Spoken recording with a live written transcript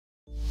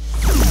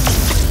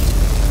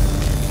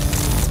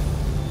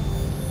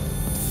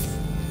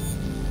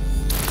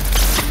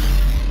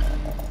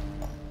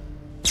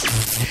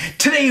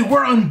Today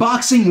we're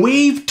unboxing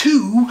Wave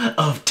 2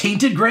 of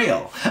Tainted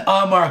Grail.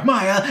 I'm Mark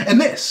Maya,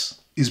 and this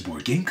is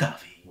Board Game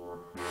Coffee.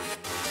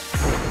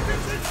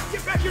 Vincent,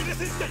 get back here this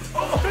instant!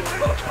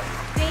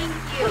 Thank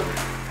you.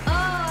 Oh,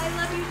 I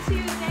love you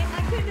too.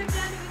 I couldn't have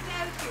done it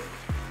without you.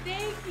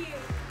 Thank you.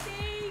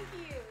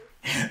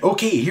 Thank you.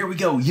 Okay, here we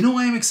go. You know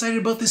why I'm excited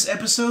about this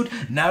episode?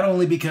 Not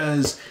only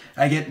because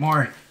I get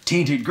more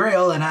Tainted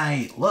Grail, and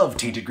I love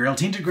Tainted Grail.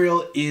 Tainted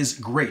Grail is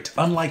great.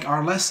 Unlike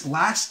our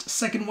last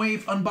second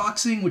wave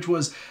unboxing, which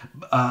was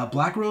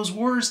Black Rose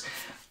Wars,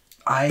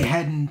 I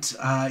hadn't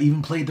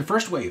even played the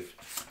first wave.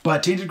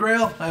 But Tainted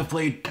Grail, I've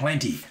played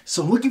plenty.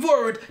 So I'm looking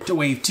forward to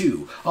Wave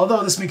 2.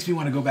 Although this makes me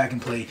want to go back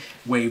and play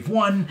Wave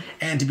 1,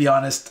 and to be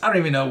honest, I don't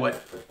even know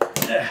what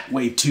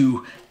Wave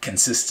 2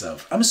 consists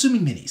of. I'm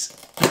assuming minis.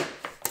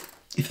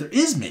 If there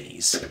is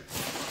minis,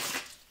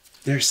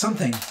 there's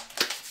something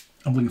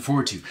I'm looking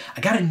forward to. I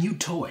got a new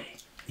toy.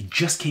 It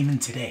just came in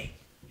today.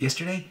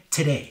 Yesterday?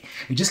 Today.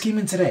 It just came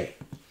in today.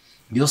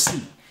 You'll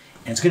see.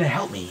 And it's going to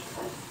help me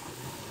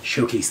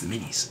showcase the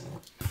minis.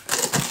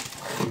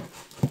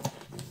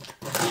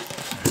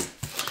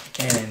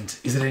 And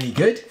is it any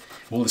good?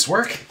 Will this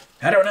work?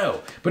 I don't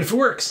know. But if it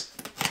works,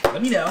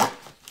 let me know.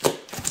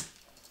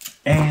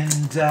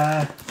 And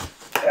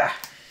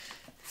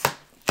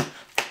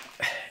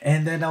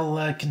then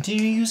I'll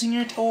continue using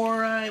it,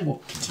 or I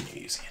won't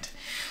continue using it.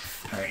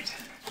 All right.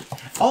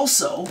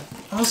 Also,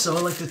 I'd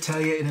like to tell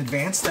you in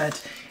advance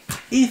that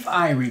if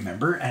I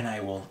remember, and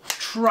I will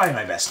try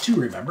my best to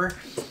remember,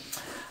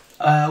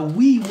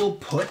 we will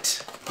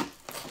put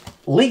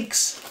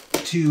links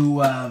to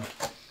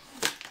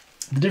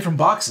the different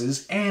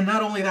boxes, and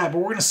not only that, but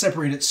we're going to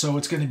separate it so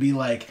it's going to be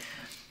like,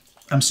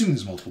 I'm assuming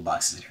there's multiple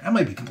boxes here. I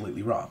might be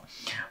completely wrong,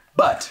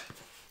 but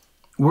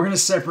we're going to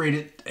separate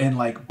it in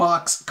like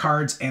box,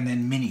 cards, and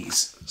then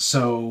minis.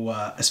 So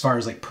as far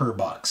as like per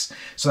box.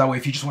 So that way,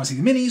 if you just want to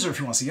see the minis or if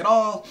you want to see it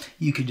all,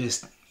 you can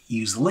just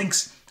use the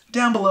links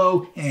down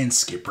below and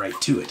skip right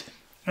to it.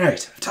 All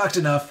right, I've talked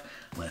enough.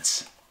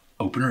 Let's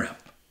open her up.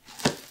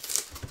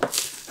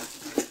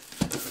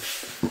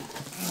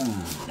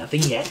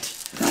 Nothing yet.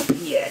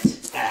 Nothing yet.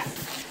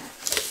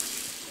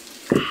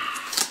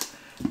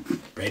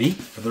 Ready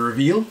for the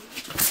reveal?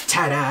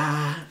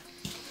 Ta-da!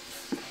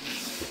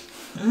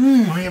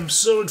 I am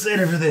so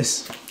excited for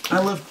this. I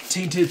love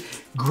Tainted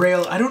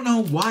Grail. I don't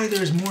know why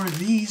there's more of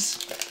these.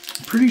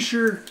 I'm pretty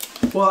sure,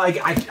 well, I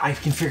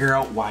can figure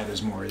out why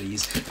there's more of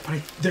these, but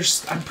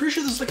I'm pretty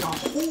sure there's like a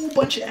whole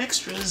bunch of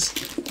extras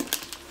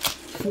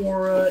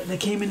for, that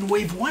came in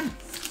Wave 1.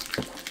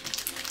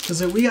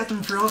 Because we got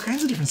them for all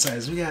kinds of different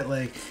sizes. We got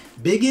like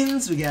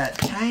biggins, we got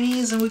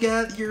tinies, and we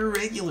got your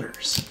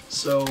regulars.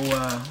 So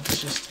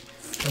it's just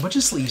a bunch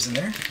of sleeves in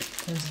there.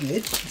 That's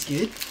good, that's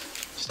good.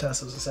 Just toss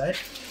those aside.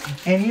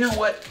 And you know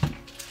what?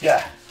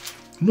 Yeah.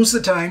 Most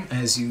of the time,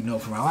 as you know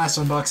from our last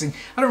unboxing,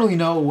 I don't really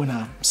know when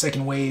a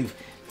second wave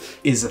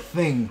is a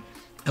thing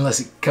unless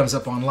it comes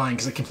up online,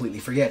 because I completely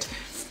forget.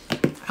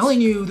 I only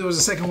knew there was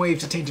a second wave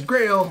to Tainted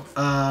Grail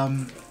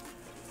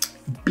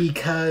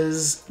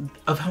because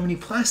of how many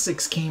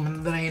plastics came,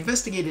 and then I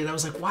investigated. I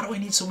was like, why do I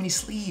need so many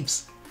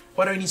sleeves?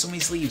 Why do I need so many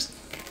sleeves?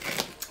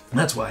 And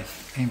that's why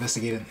I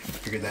investigated and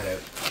figured that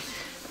out.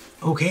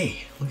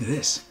 Okay, look at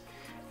this.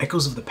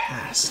 Echoes of the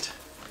Past.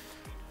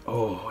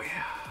 Oh,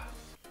 yeah.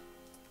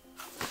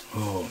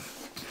 Oh.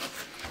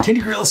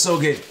 Tainted Grail is so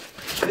good.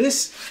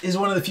 This is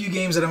one of the few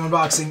games that I'm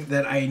unboxing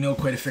that I know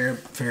quite a fair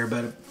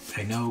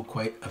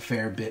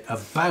bit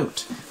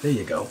about. There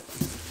you go.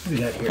 What do we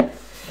got here?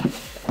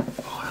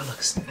 Oh, that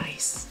looks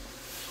nice.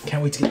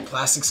 Can't wait to get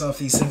plastics off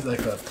these things,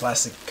 like the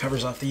plastic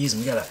covers off these.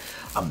 And we got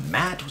a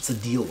mat. What's the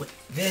deal with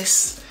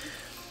this?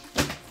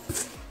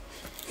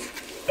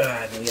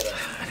 And we got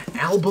an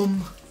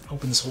album.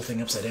 Open this whole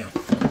thing upside down.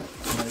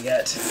 And we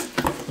got,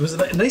 it was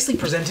nicely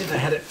presented. I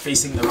had it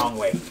facing the wrong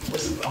way. I want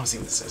to see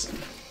what this says.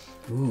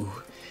 Ooh,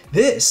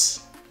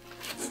 this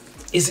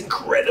is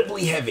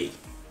incredibly heavy.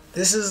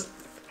 This is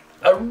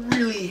a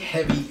really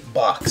heavy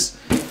box.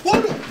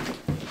 What?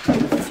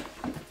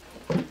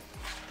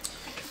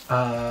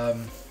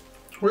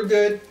 We're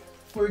good.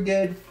 We're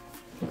good.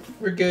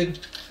 We're good.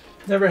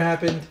 Never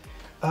happened.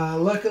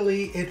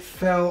 Luckily, it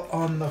fell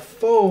on the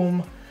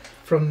foam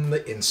from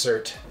the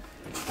insert.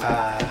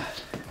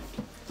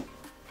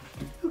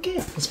 Okay,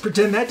 let's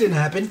pretend that didn't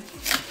happen.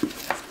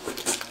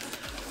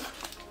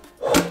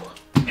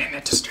 Man,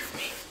 that disturbed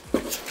me.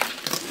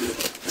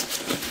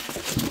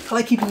 I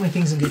like keeping my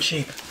things in good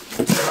shape.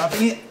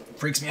 Dropping it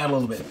freaks me out a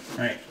little bit. All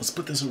right, let's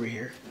put this over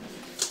here.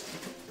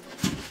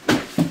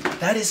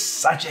 That is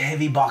such a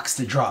heavy box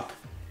to drop.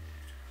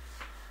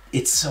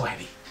 It's so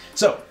heavy.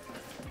 So,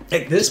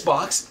 like, this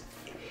box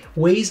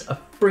weighs a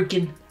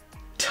freaking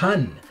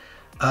ton.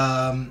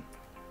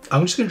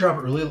 I'm just gonna drop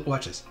it really,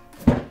 watch this.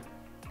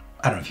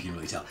 I don't know if you can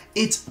really tell.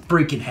 It's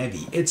freaking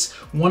heavy. It's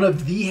one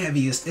of the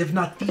heaviest, if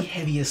not the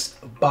heaviest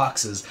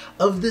boxes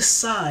of this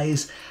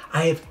size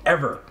I have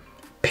ever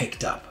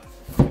picked up.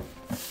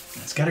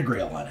 It's got a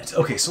grail on it.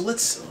 Okay, so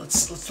let's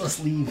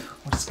leave.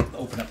 Let's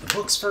open up the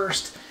books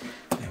first,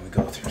 and we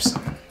go through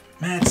some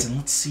mats, and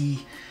let's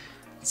see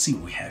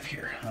what we have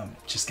here.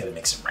 Just gotta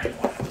make some right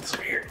one with this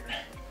right here.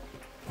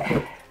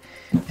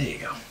 There you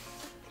go.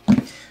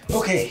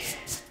 Okay,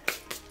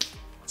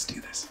 let's do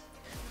this.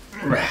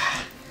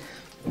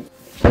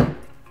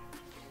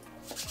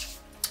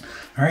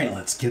 All right,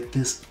 let's get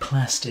this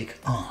plastic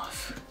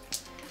off.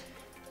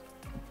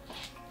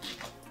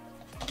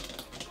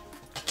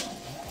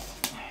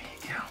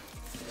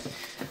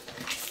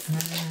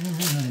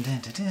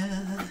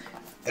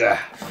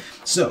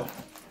 So,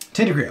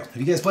 Tainted Grail. Have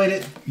you guys played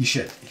it? You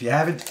should. If you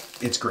haven't,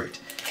 it's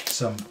great.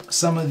 Some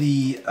of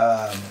the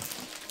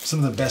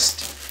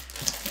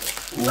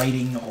best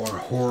writing or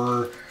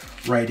horror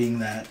writing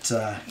that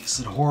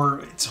is it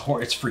horror? It's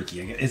horror. It's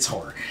freaky. It's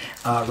horror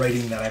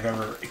writing that I've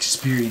ever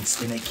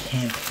experienced in a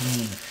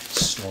campaign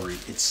story.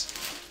 It's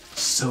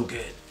so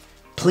good.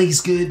 Plays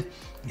good.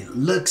 It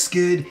looks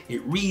good.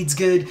 It reads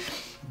good.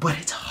 But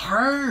it's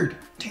hard.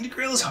 Tainted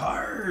Grail is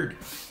hard.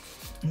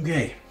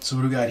 Okay, so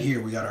what do we got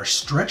here? We got our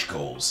stretch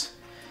goals.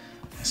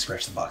 I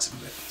scratch the box a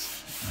bit.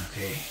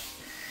 Okay,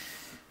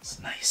 it's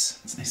nice.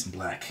 It's nice and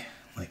black,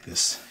 like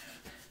this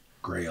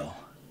grail.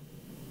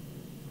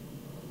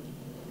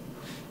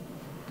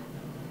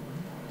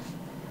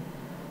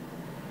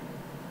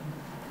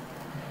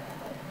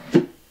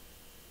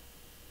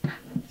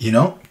 You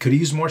know, could have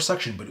used more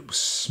suction, but it was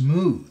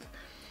smooth.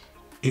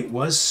 It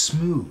was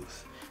smooth.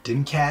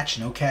 Didn't catch,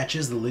 no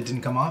catches. The lid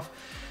didn't come off.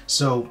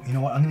 So, you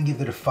know what? I'm gonna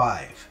give it a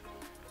 5.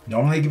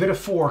 Normally I give it a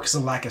 4 because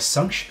of lack of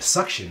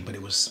suction, but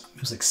it was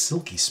like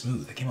silky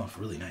smooth. It came off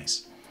really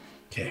nice.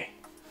 Okay.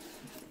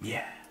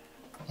 Yeah.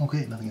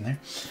 Okay, nothing in there.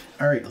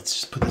 All right, let's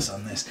just put this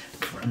on this.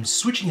 I'm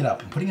switching it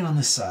up and putting it on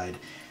this side.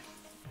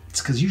 It's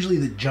because usually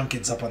the junk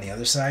ends up on the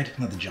other side.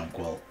 Not the junk,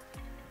 well,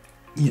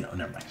 you know,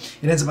 never mind.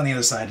 It ends up on the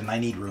other side and I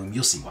need room.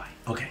 You'll see why.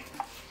 Okay.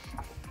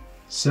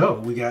 So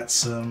we got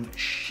some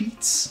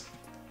sheets.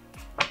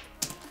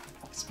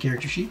 Some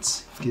character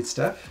sheets. Good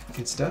stuff.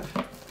 Good stuff.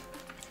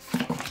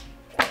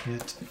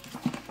 Get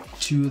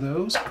 2 of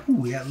those. Ooh,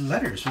 we got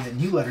letters. We got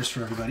new letters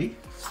for everybody.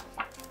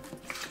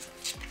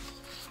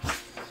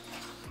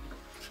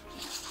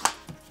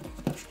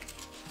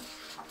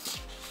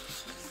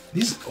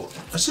 These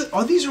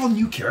are all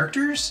new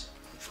characters?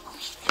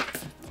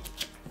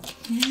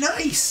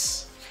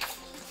 Nice!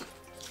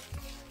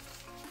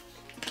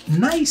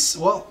 Nice!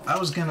 Well, I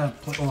was gonna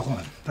play, oh, hold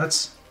on.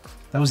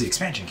 That was the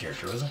expansion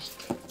character, wasn't it?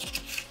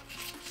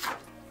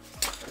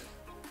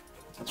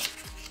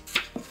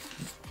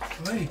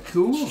 Very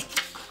cool.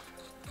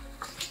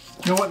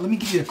 You know what? Let me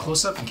give you a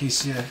close-up in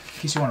case you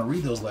want to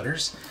read those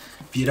letters.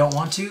 If you don't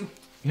want to, you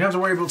don't have to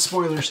worry about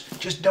spoilers.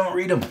 Just don't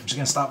read them. I'm just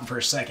gonna stop them for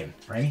a second,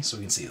 right? So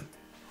we can see them.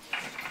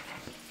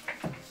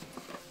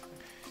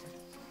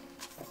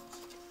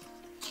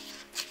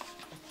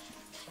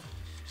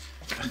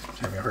 I'm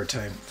having a hard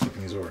time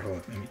flipping these over. Hold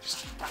on. Let me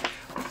just.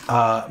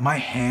 My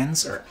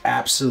hands are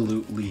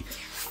absolutely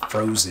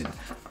frozen.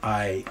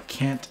 I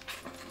can't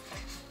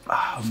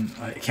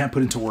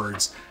put into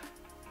words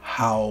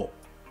how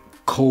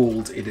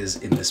cold it is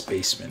in this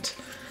basement.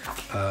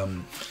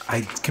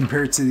 I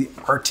compare it to the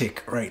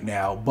Arctic right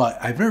now, but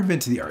I've never been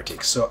to the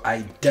Arctic, so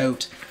I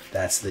doubt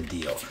that's the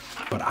deal.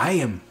 But I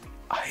am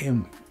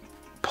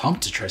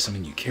pumped to try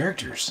some new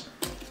characters.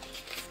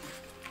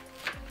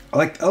 I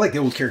like the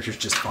old characters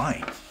just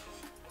fine.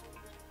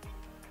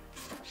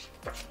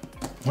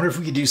 Wonder if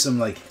we could do some,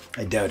 like,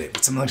 I doubt it,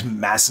 but some like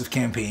massive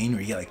campaign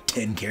where you get like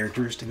 10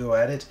 characters to go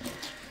at it.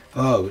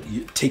 Oh,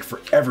 you take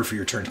forever for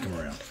your turn to come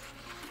around.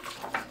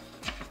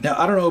 Now,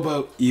 I don't know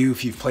about you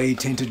if you've played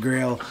Tainted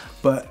Grail,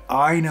 but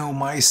I know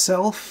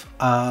myself,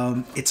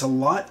 it's a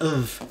lot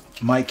of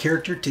my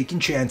character taking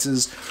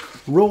chances,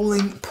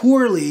 rolling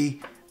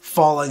poorly,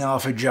 falling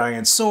off a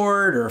giant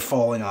sword, or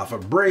falling off a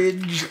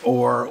bridge,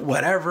 or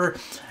whatever,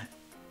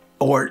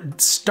 or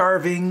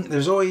starving.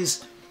 There's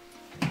always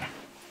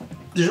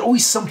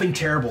something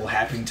terrible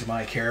happening to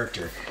my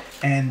character,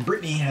 and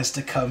Brittany has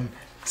to come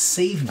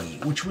save me,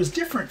 which was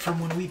different from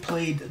when we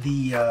played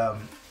the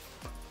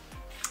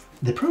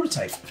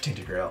prototype of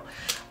Tainted Grail.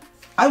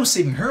 I was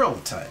saving her all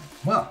the time.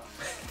 Well,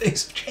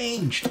 things have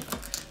changed.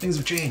 Things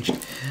have changed.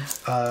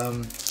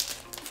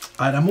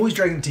 And I'm always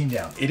dragging the team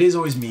down. It is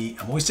always me.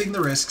 I'm always taking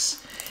the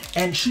risks.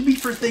 And it should be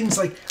for things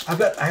like,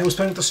 I was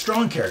playing with a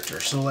strong character.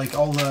 So like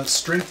all the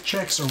strength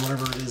checks or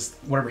whatever it is,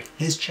 whatever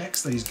his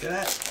checks that he's good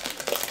at,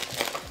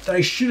 that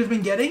I should have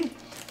been getting,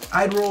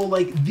 I'd roll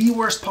like the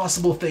worst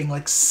possible thing,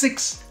 like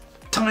 6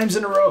 times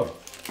in a row.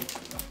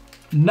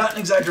 Not an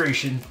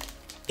exaggeration.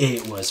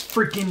 It was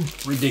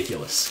freaking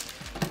ridiculous.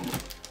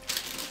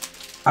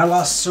 I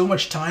lost so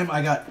much time,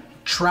 I got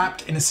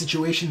trapped in a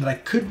situation that I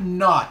could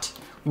not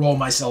roll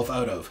myself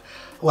out of.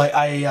 Like,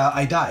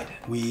 I died.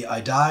 I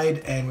died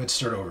and we had to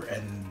start over,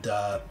 and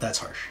that's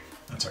harsh.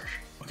 That's harsh.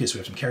 Okay, so we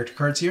have some character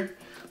cards here.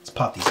 Let's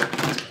pop these out.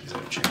 Let's pop these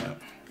out and check it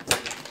out.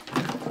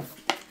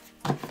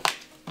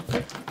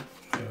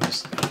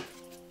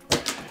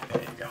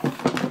 There you go.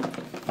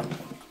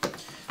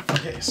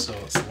 Okay, so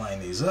let's line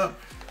these up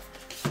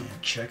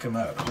and check them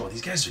out. Oh,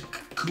 these guys are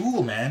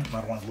cool, man.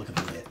 I don't want to look at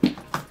them yet.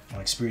 I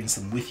to experience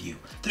them with you.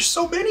 There's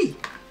so many.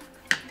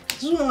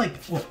 This is only like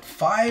what,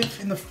 5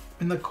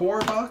 in the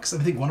core box. I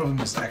think one of them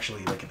is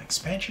actually like an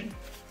expansion.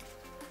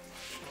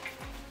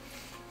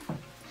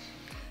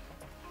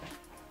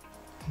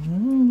 Oh,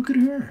 look at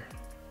her.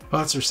 Oh,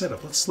 that's her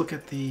setup. Let's look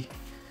at the.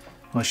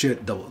 Well,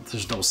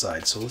 there's double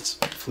sides, so let's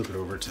flip it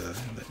over to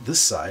this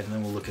side, and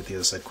then we'll look at the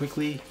other side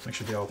quickly. Make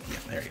sure they all. Yeah,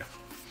 there you go.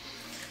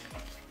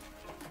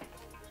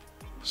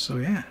 So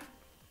yeah.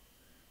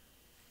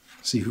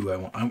 See who I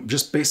want. I'm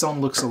just based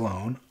on looks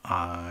alone.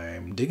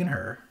 I'm digging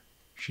her.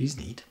 She's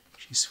neat.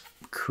 She's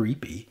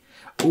creepy.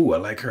 Oh, I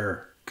like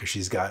her because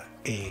she's got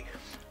a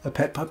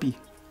pet puppy.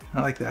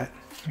 I like that.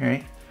 All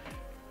right.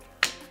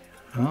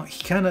 Well,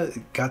 he kind of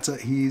got to.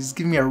 He's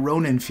giving me a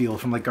Ronin feel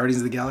from like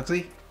Guardians of the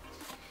Galaxy.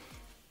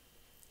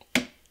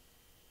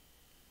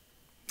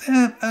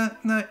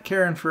 Not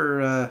caring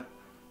for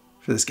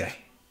this guy.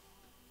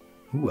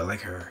 Ooh, I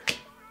like her.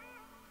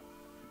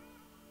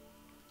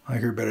 I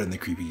like her better than the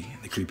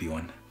creepy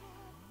one.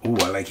 Ooh,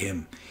 I like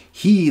him.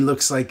 He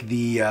looks like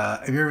the,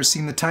 have you ever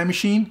seen The Time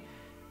Machine?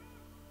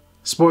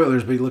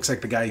 Spoilers, but he looks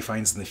like the guy he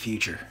finds in the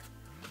future.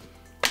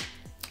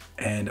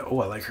 And, oh,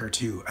 I like her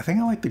too. I think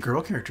I like the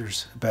girl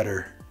characters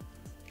better.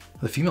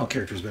 The female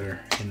characters better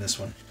in this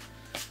one.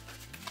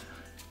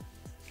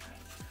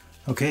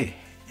 Okay,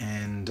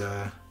 and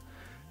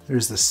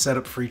there's the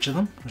setup for each of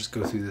them. I'll just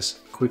go through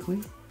this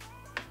quickly.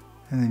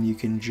 And then you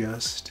can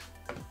just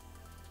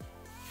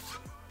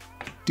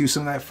do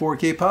some of that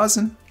 4K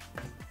pausing.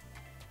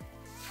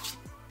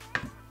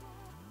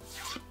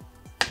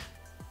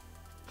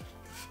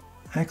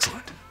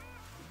 Excellent.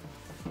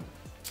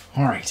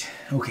 All right,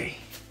 okay.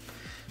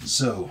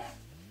 So,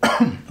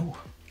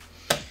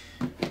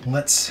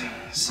 let's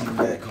see what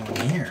we got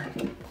going here.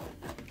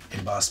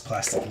 Embossed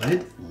plastic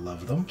lid,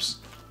 love them.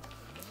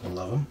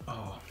 Love them.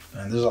 Oh,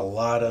 and there's a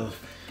lot of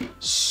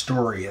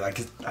story. I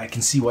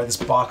can see why this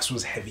box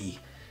was heavy.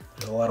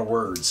 There's a lot of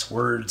words.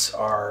 Words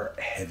are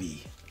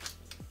heavy.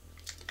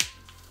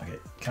 Okay,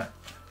 kind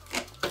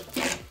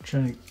of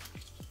trying to.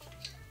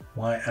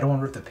 Why? I don't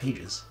want to rip the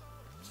pages.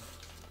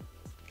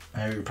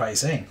 I know you're probably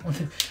saying,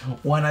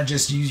 why not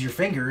just use your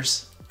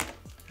fingers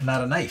and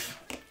not a knife?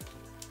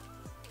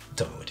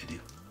 Tell me what to do.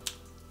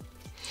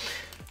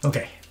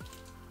 Okay.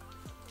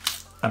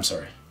 I'm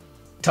sorry.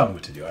 Tell me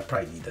what to do. I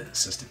probably need the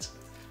assistance.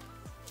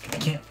 I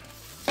can't.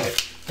 Okay,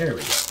 there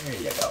we go.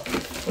 There you go.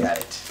 Got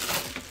it.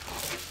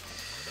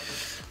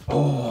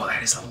 Oh,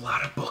 that is a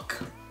lot of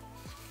book.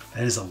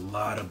 That is a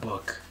lot of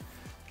book.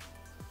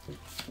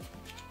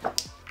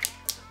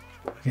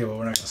 Okay, well,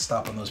 we're not going to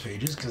stop on those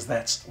pages because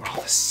that's where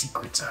all the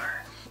secrets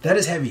are. That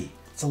is heavy.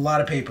 It's a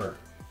lot of paper.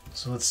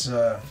 So let's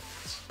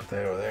put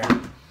that over there.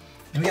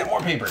 And we got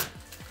more paper.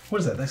 What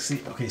is that? That's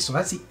the, okay, so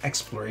that's the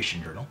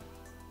exploration journal.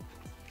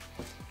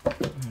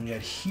 And we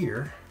got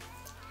here.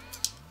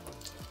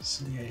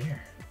 So we got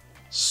here.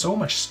 So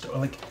much stuff.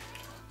 Like,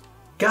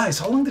 guys,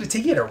 how long did it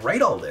take you to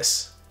write all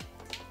this?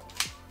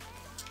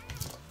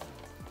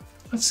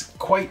 That's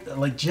quite,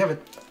 like, do you have a,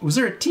 was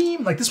there a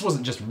team? Like, this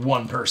wasn't just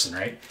one person,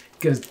 right?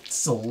 Because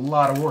it's a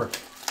lot of work.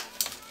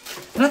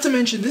 Not to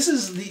mention, this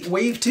is the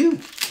wave 2.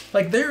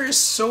 Like, there is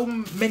so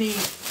many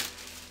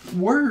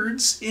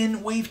words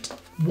in wave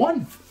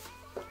 1.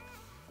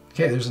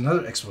 Okay, there's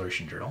another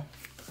exploration journal.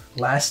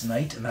 Last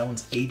Night, and that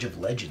one's Age of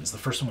Legends. The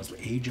first one was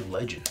Age of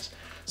Legends.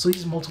 So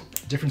these multiple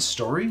different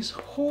stories.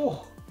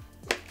 Oh,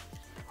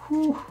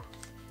 whew.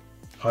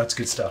 Oh, that's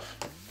good stuff.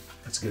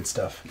 That's good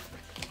stuff.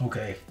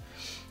 Okay.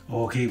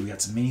 Okay, we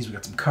got some minis, we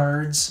got some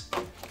cards.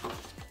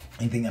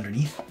 Anything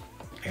underneath?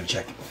 I gotta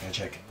check. I gotta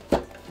check.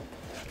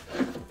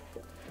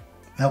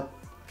 Nope.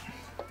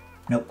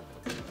 Nope.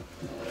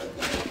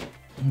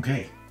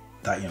 Okay.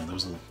 Thought, you know, there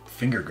was little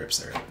finger grips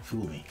there.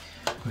 Fooled me.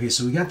 Okay,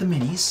 so we got the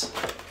minis.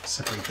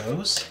 Separate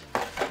those.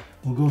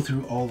 We'll go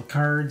through all the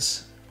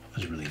cards.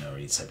 There's really no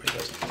need to separate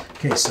those.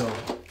 Okay, so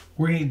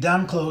we're gonna get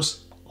down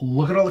close.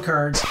 Look at all the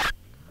cards.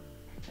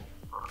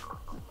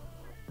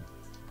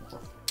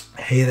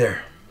 Hey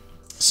there.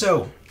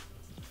 So,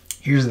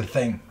 here's the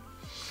thing.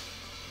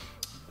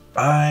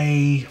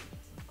 I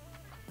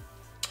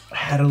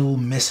had a little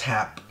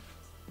mishap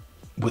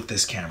with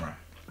this camera.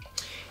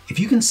 If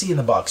you can see in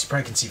the box, you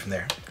probably can see from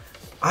there,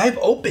 I've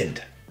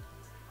opened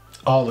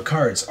all the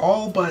cards,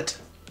 all but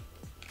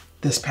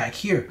this pack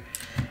here.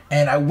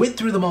 And I went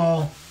through them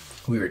all.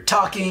 We were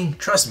talking,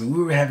 trust me,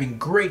 we were having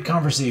great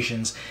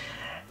conversations.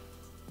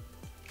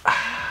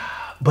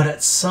 But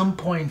at some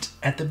point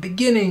at the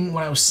beginning,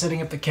 when I was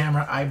setting up the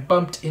camera, I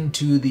bumped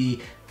into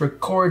the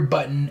record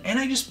button and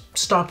I just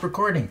stopped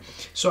recording.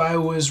 So I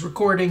was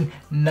recording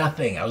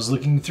nothing. I was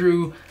looking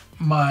through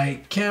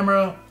my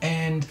camera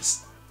and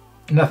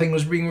nothing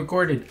was being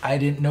recorded. I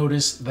didn't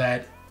notice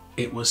that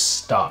it was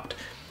stopped.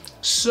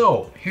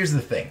 So here's the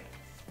thing.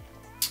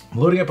 I'm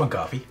loading up on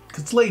coffee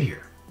because it's late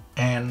here.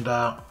 And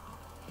I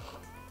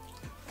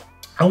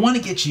want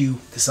to get you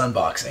this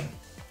unboxing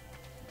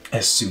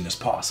as soon as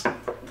possible.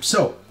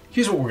 So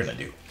here's what we're gonna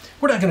do.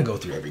 we're not going to go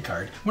through every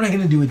card. We're not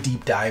going to do a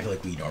deep dive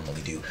like we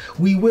normally do.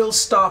 We will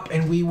stop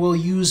and we will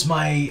use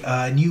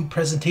my new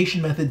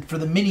presentation method for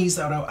the minis.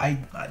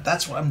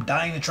 That's what I'm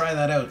dying to try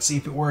that out, see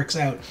if it works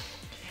out.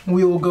 And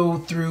we will go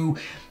through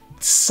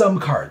some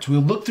cards.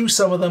 We'll look through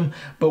some of them,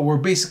 but we're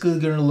basically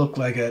going to look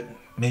like at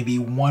maybe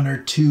 1 or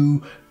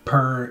 2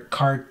 per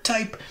card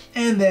type,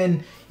 and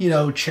then, you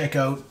know, check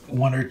out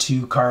 1 or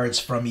 2 cards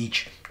from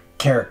each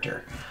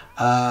character.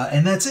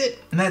 And that's it.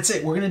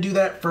 We're going to do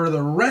that for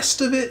the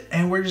rest of it,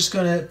 and we're just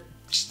going to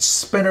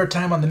spend our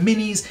time on the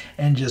minis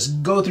and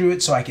just go through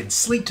it so I can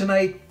sleep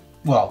tonight.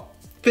 Well,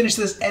 finish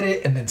this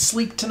edit and then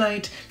sleep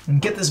tonight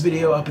and get this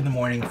video up in the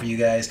morning for you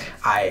guys.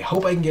 I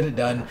hope I can get it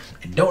done.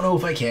 I don't know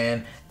if I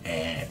can,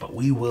 but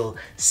we will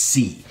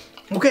see.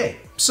 Okay,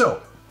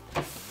 so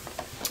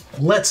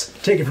let's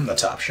take it from the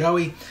top, shall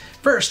we?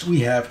 First,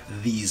 we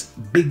have these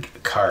big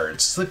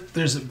cards. Look,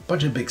 there's a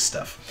bunch of big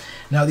stuff.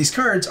 Now, these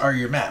cards are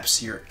your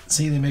maps.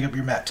 See, they make up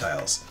your map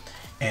tiles.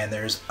 And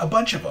there's a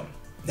bunch of them.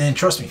 And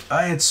trust me,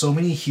 I had so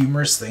many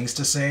humorous things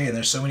to say, and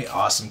there's so many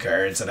awesome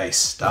cards that I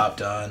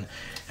stopped on,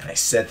 and I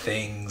said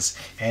things,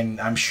 and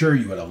I'm sure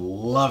you would have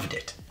loved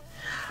it.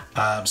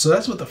 So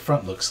that's what the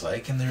front looks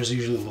like, and there's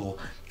usually little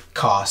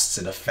costs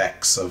and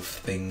effects of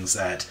things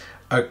that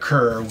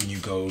occur when you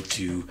go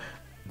to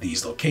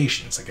these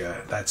locations.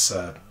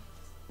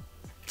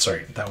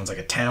 Sorry, that one's like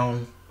a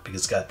town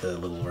because it's got the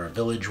little, or a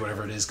village,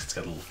 whatever it is. It's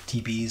got little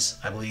teepees,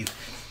 I believe.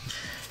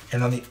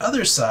 And on the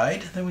other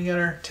side, then we got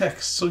our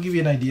text. So it'll give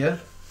you an idea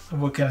of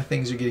what kind of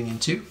things you're getting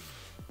into.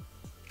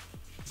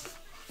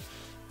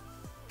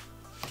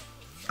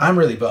 I'm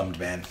really bummed,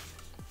 man.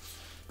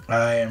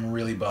 I am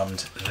really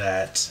bummed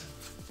that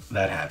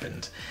that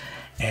happened.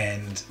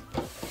 And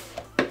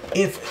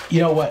if,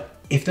 you know what,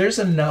 if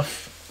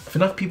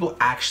enough people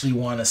actually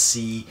want to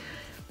see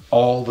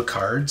all the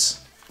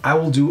cards, I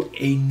will do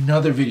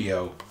another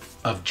video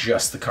of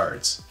just the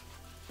cards.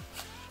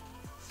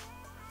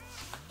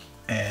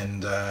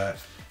 And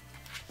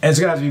it's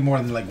gonna have to be more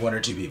than like 1 or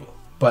 2 people.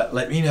 But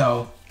let me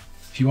know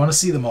if you want to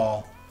see them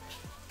all,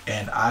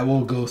 and I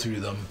will go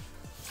through them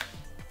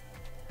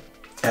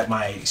at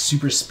my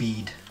super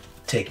speed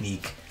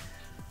technique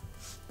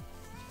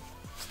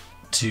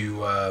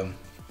to, and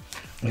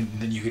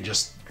then you could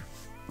just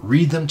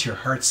read them to your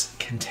heart's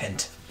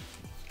content.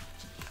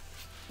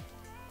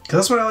 Because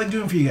that's what I like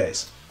doing for you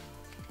guys.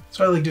 That's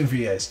what I like doing for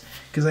you guys.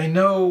 Because I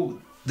know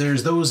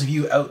there's those of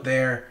you out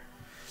there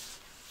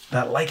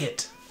that like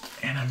it.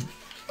 And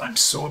I'm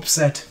so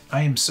upset.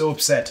 I am so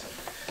upset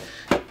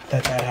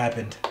that that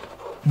happened.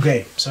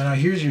 Okay, so now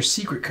here's your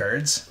secret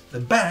cards. The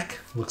back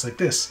looks like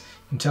this.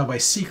 You can tell by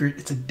secret,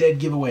 it's a dead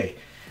giveaway.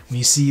 When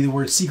you see the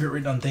word secret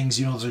written on things,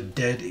 you know those are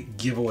dead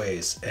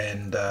giveaways.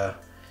 And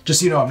just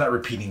so you know, I'm not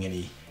repeating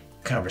any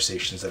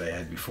conversations that I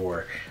had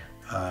before.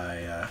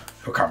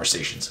 Or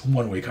conversations,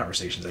 one-way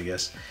conversations, I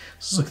guess.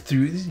 Let's look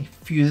through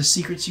a few of the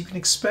secrets you can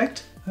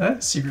expect.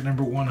 Secret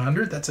number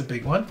 100, that's a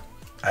big one.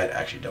 I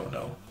actually don't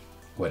know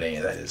what any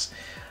of that is.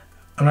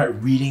 I'm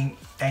not reading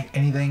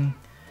anything.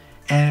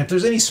 And if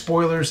there's any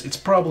spoilers, it's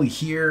probably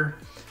here.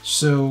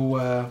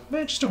 So,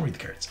 man, just don't read the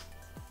cards.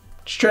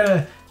 Just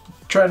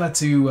try not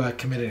to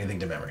commit anything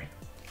to memory.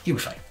 You'll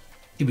be fine.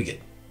 You'll be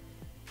good.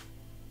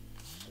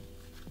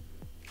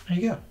 There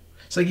you go.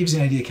 So that gives you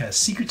an idea of kind of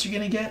secrets you're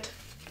gonna get.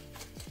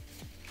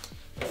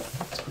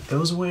 Let's put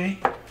those away.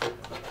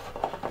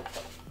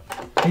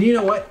 And you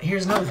know what?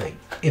 Here's another thing.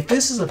 If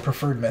this is a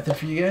preferred method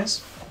for you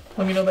guys,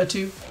 let me know that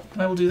too,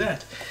 and I will do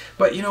that.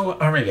 But you know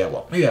what? Or maybe I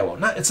won't. Maybe I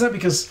won't. It's not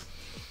because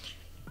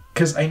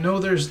I know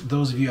there's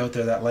those of you out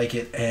there that like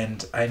it,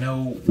 and I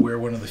know we're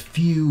one of the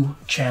few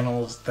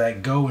channels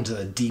that go into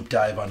the deep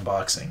dive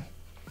unboxing.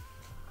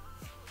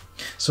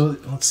 So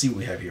let's see what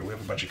we have here. We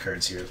have a bunch of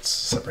cards here. Let's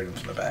separate them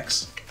from the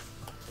backs.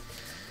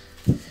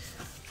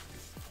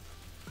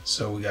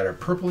 So we got our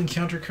purple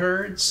encounter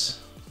cards.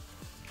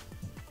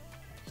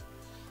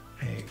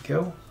 There you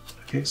go.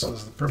 Okay, so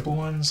those are the purple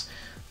ones.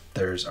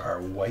 There's our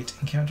white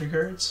encounter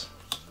cards.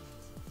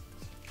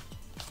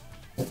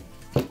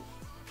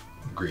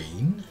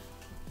 Green.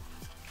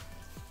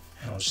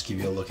 And I'll just give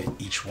you a look at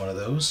each one of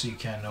those so you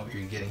kind of know what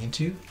you're getting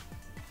into.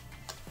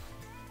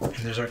 And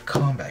there's our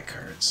combat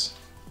cards.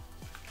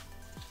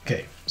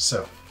 Okay,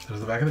 so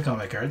there's the back of the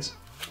combat cards.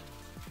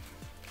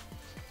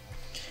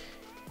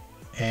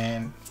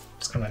 And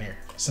what's going on here?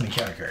 It's an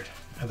encounter card.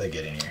 How'd they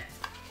get in here?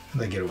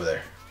 How'd they get over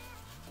there?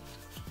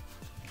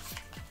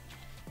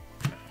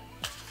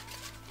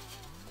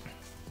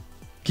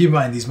 Keep in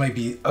mind, these might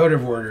be out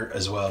of order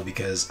as well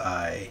because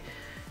I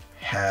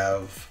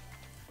have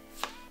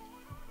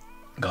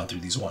gone through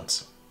these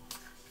once.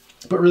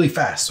 But really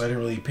fast, so I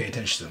didn't really pay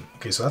attention to them.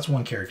 Okay, so that's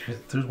one character.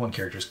 There's one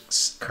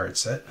character's card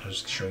set. I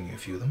was just showing you a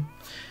few of them.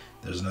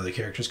 There's another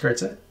character's card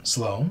set.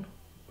 Sloane.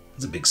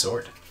 That's a big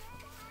sword.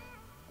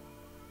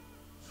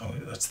 Oh,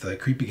 that's the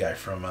creepy guy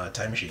from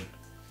Time Machine.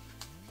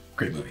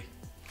 Great movie.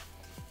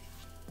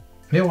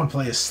 Maybe I want to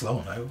play as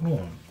Sloane. I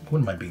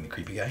wouldn't mind being the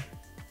creepy guy.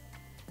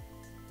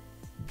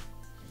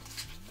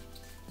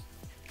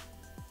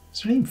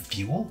 Is her name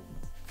Fuel?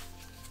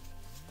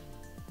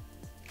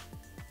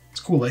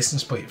 It's a cool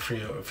license plate for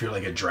you if you're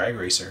like a drag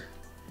racer.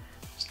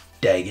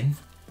 Dagon.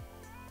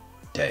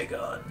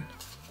 Dagon.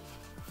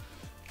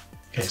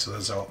 Okay, so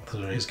those are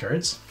his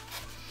cards.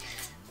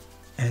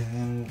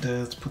 And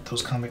let's put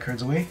those comic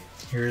cards away.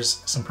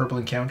 Here's some purple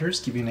encounters,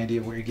 give you an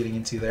idea of what you're getting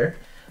into there.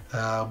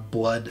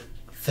 Blood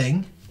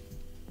Thing.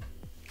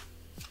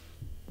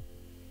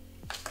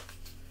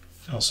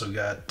 Also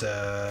got,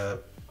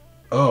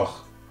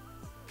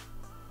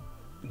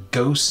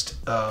 Ghost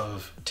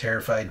of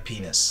Terrified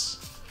Penis.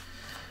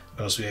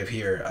 What else do we have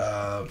here?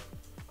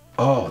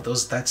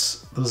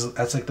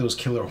 That's like those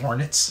killer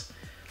hornets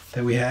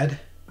that we had.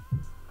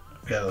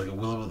 We got like a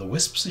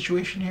will-o'-the-wisp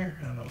situation here.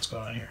 I don't know what's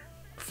going on here.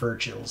 Fur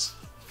chills.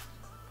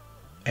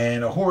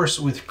 And a horse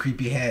with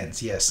creepy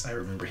hands. Yes, I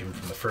remember him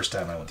from the first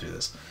time I went through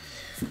this.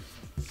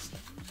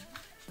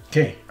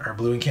 Okay, our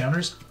blue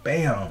encounters.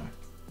 Bam!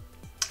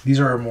 These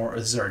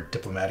are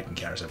diplomatic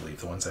encounters, I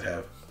believe. The ones that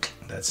have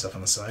that stuff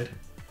on the side.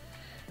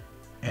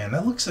 And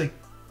that looks like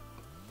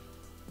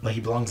he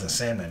belongs in a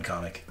Sandman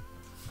comic.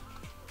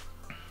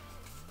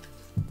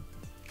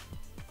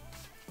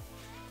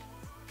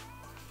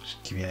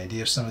 Give you an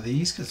idea of some of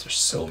these because there's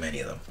so many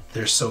of them.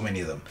 There's so many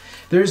of them.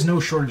 There's no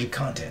shortage of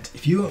content.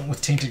 If you went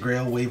with Tainted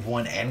Grail Wave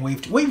 1 and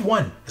Wave 2, Wave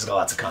 1 has got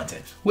lots of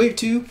content. Wave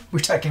 2, we're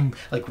talking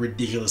like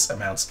ridiculous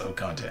amounts of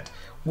content.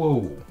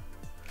 Whoa.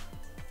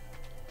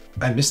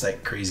 I missed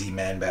that crazy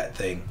man-bat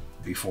thing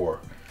before.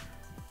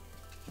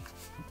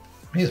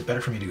 Maybe it's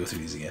better for me to go through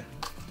these again.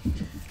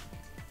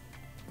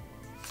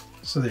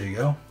 So there you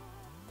go.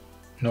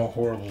 No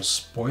horrible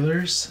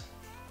spoilers.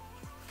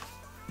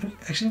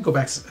 Actually, go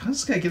back to, how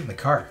does this guy get in the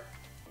car?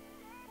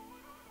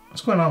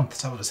 What's going on with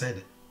the top of his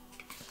head?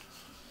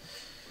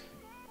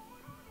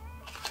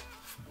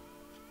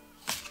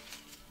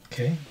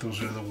 Okay,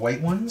 those are the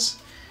white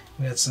ones.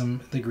 We got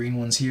the green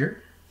ones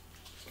here.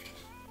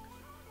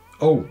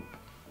 Oh!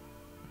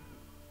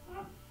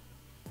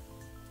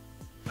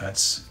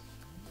 That's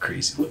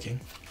crazy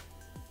looking.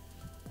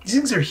 These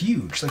things are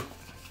huge. Like,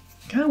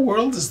 what kind of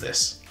world is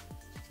this?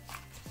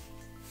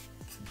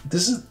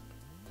 This is...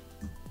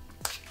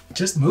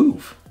 Just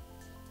move.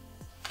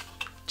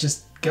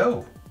 Just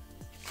go.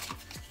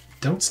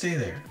 Don't stay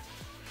there.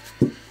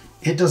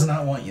 It does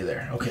not want you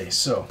there. Okay,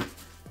 so.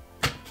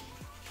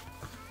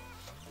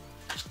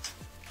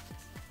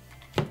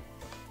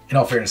 In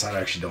all fairness, I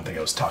actually don't think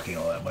I was talking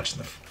all that much in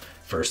the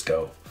first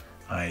go.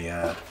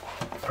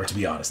 Or to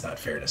be honest, not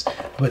fairness.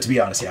 But to be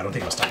honest, yeah, I don't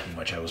think I was talking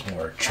much. I was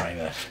more trying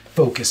to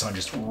focus on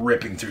just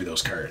ripping through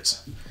those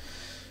cards.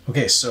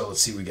 Okay, so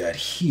let's see what we got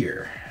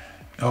here.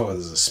 Oh,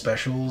 there's a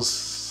specials.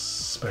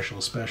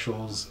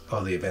 Specials.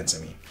 Oh, the events,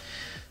 I mean.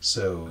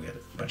 So we got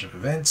a bunch of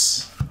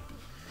events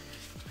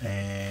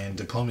and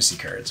diplomacy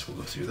cards. We'll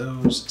go through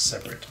those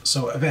separate.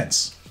 So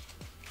events.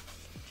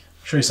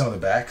 I'll show you some of the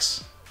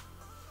backs.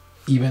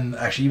 Even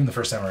the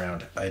first time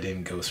around, I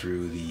didn't go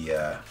through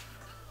the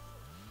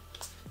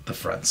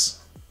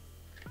fronts,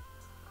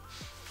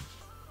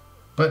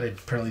 but I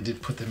apparently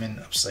did put them in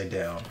upside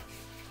down.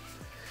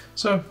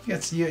 So you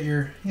got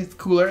your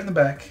cool art in the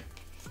back.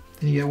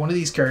 Then you get one of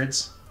these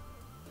cards.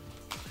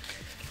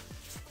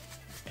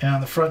 And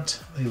on the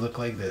front, they look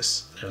like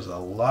this. There's a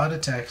lot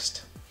of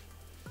text,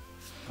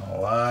 a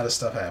lot of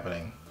stuff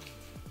happening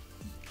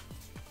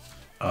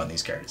on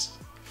these cards.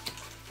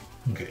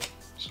 Okay,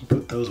 so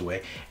put those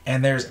away.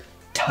 And there's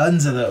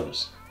tons of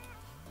those.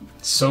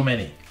 So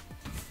many.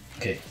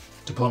 Okay,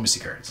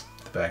 diplomacy cards.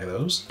 At the back of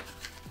those,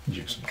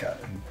 drink some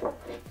coffee.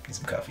 Get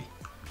some coffee.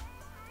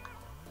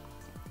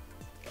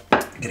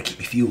 Gotta keep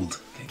me fueled.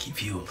 Gotta keep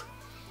fueled.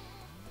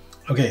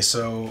 Okay,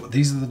 so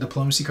these are the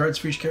diplomacy cards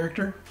for each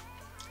character.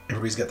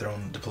 Everybody's got their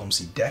own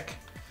diplomacy deck.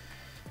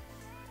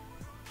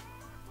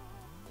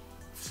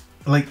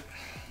 Like,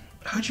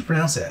 how'd you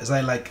pronounce that? Is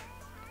that like,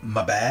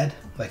 my bad?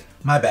 Like,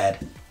 my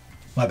bad.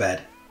 My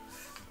bad.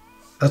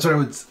 That's what I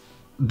would,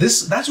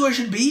 that's what I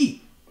should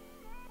be.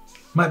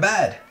 My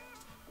bad.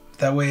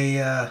 That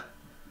way,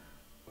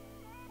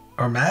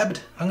 or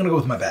mabbed? I'm gonna go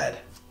with my bad.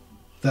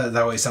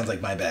 That way it sounds like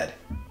my bad.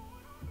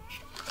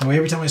 That way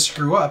every time I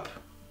screw up,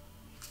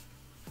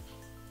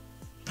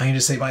 I can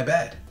just say my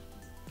bad.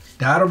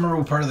 Now I don't remember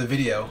what part of the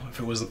video,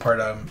 if it was the part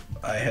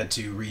I had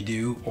to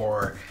redo,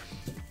 or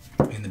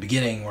in the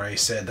beginning where I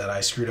said that I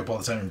screwed up all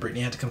the time and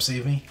Brittany had to come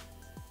save me.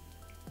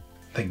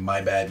 I think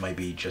my bad might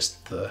be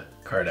just the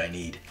card I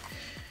need.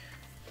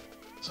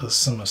 So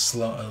some of a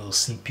little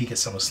sneak peek at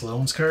some of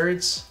Sloane's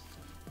cards.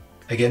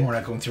 Again, we're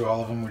not going through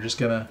all of them. We're just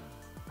gonna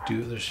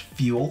do, there's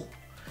fuel.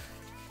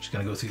 Just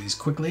gonna go through these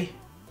quickly.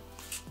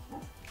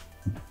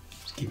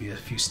 Just give you a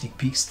few sneak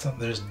peeks.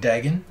 There's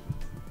Dagon.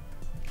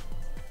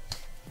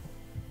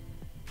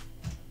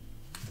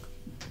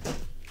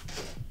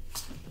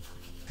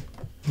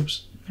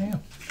 Oops, hang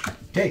on.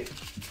 Okay,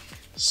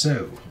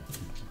 so.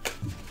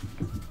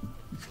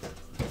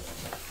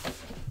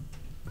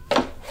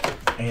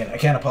 And I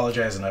can't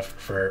apologize enough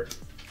for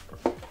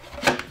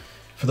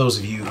those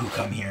of you who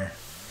come here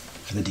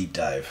for the deep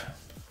dive.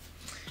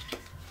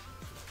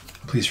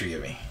 Please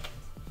forgive me.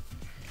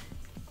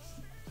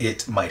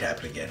 It might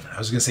happen again. I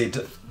was gonna say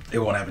it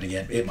won't happen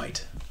again. It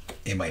might.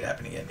 it might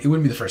happen again. It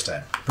wouldn't be the first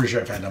time. Pretty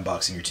sure I've had an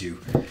unboxing or two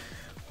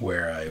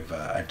where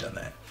I've done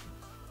that.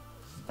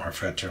 Or I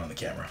forgot to turn on the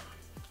camera.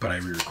 But I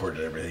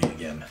re-recorded everything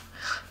again.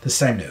 This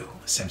time, no.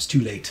 This time's too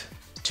late.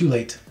 Too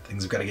late.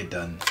 Things have got to get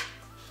done.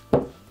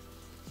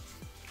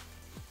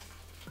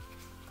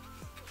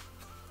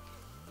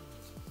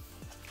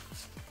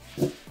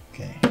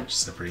 Okay, just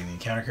separating the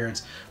encounter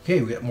cards.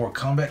 Okay, we got more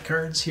combat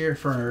cards here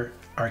for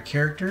our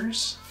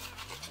characters.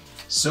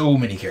 So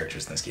many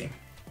characters in this game.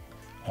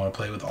 I want to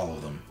play with all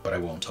of them, but I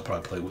won't. I'll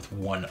probably play with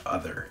one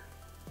other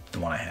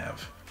than one I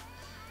have.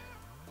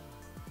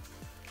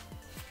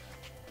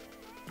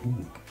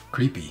 Ooh,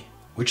 creepy.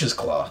 Witch's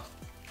Claw.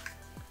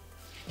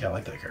 Yeah, I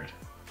like that card.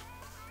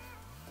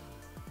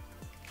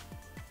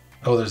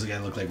 Oh, there's the guy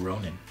that looked like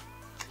Ronin.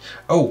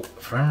 Oh,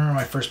 if I remember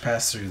my first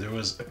pass through, there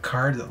was a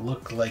card that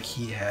looked like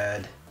he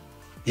had...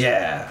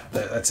 Yeah,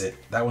 that's it.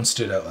 That one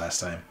stood out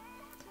last time.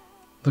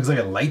 Looks like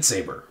a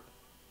lightsaber.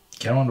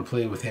 I want to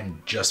play with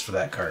him just for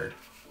that card.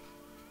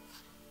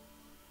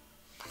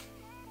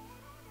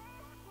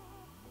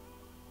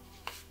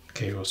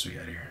 Okay, what else we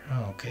got here?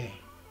 Oh, okay.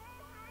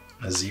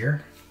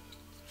 Nazir.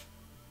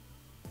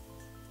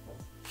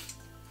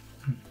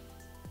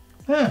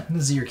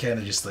 Nazir kind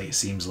of just like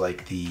seems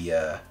like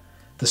the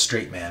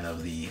straight man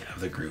of the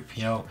group.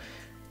 You know,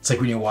 it's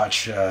like when you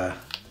watch How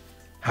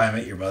I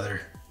Met Your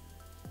Mother.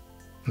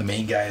 The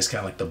main guy is kind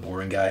of like the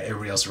boring guy.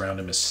 Everybody else around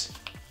him is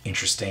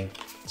interesting.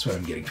 That's what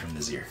I'm getting from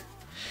Nazir.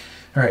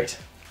 All right,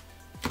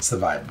 that's the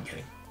vibe I'm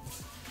getting.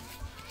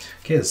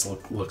 Okay, let's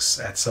looks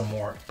at some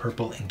more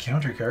purple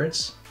encounter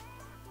cards.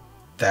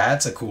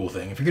 That's a cool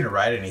thing. If you're gonna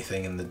ride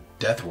anything in the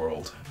Death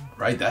World,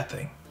 ride that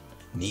thing.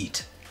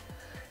 Neat.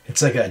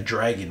 It's like a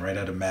dragon right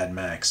out of Mad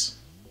Max.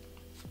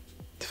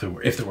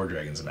 If there were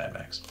dragons in Mad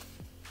Max.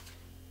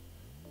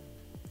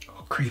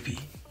 Oh, creepy.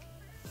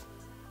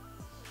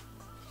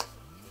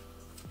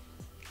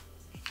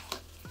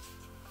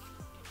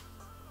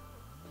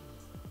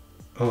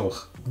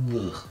 Oh,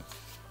 ugh.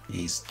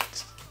 He's...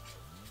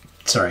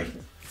 Sorry.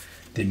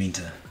 Didn't mean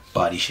to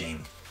body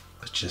shame,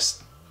 but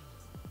just...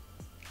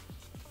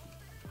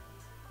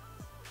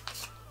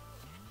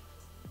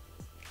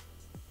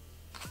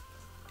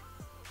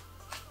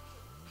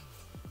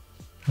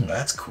 Oh,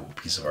 that's a cool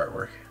piece of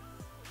artwork.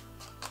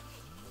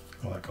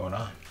 A lot going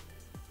on.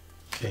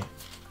 Okay.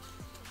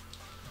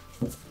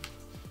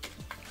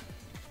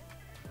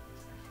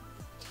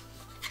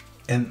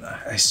 And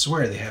I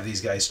swear they have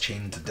these guys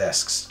chained to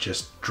desks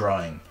just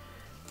drawing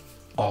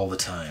all the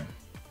time.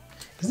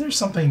 Isn't there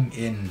something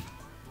in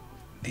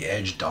the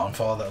Edge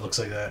Dawnfall that looks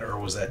like that? Or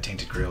was that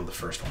Tainted Grail the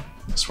first one?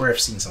 I swear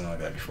I've seen something like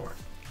that before.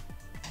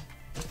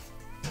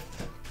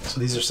 So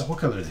these are some, what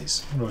color are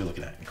these? What are we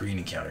looking at? Green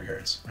encounter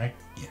cards, right?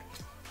 Yeah.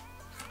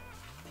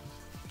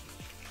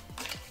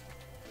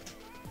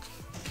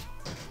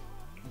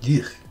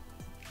 Yuck.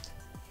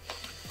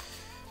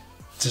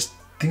 Just,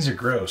 things are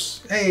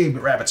gross. Hey,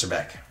 but rabbits are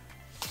back.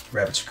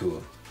 Rabbits are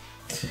cool.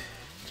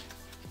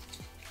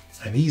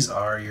 And these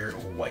are your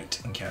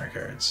white encounter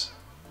cards.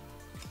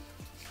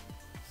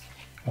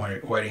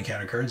 White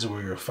encounter cards are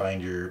where you'll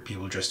find your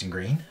people dressed in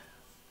green.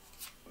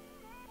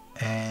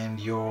 And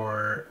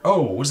your...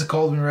 Oh, what's it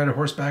called when you ride a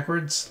horse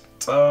backwards?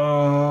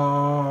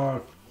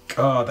 Oh,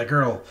 God, that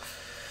girl.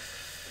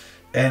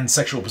 And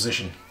sexual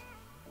position.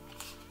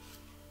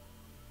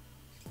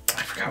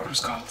 I forgot what it was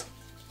called.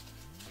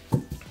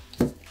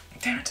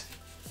 Damn it.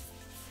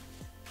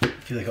 I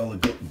feel like all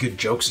the good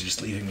jokes are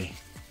just leaving me.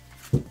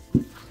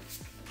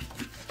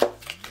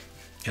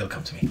 It'll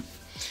come to me.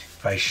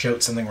 If I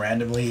shout something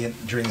randomly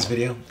during this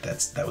video,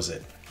 that was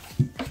it.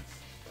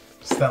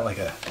 It's not like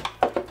a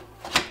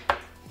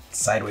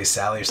Sideways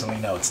Sally or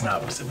something. No, it's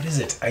not. What is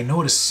it? I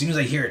know it as soon as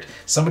I hear it.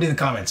 Somebody in the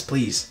comments,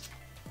 please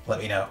let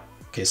me know.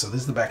 Okay, so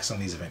this is the back of some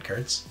of these event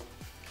cards.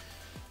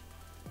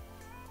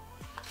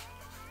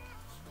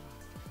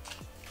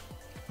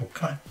 Oh,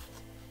 come on.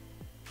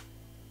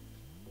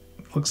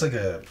 Looks like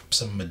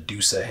some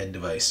Medusa head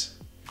device.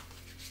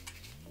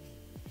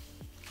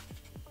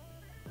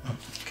 Oh,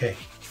 okay.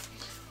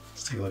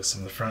 Let's take a look at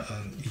some of the front,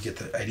 and you get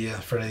the idea.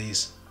 The front of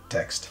these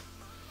text.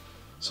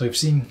 So you've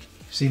seen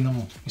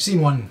them. You've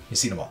seen one. You've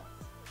seen them all.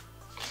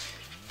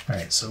 All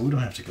right. So we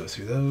don't have to go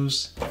through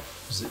those.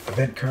 There's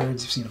event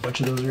cards. You've seen a bunch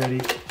of those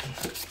already.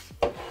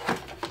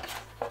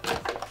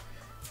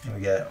 And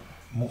we got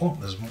more.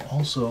 There's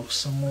also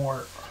some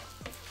more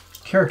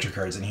character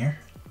cards in here.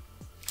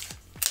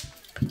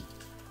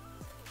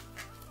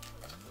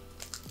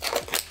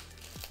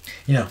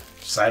 You know,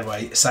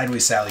 Sideways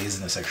Sally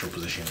isn't a sexual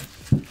position.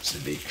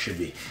 Should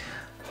be.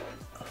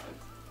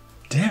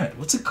 Damn it,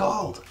 what's it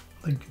called?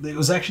 Like, it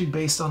was actually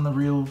based on the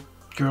real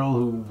girl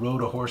who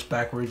rode a horse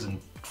backwards and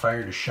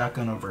fired a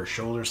shotgun over her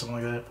shoulder or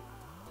something like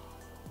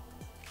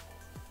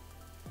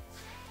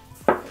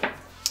that.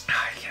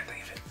 I can't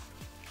think of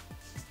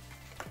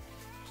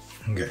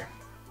it. Okay.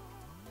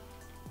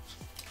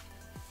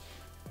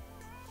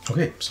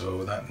 Okay,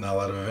 so not a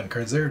lot of event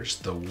cards there,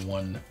 just the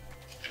one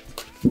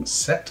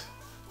set.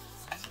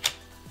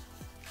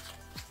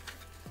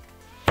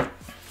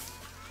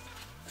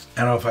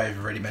 I don't know if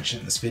I've already mentioned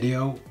it in this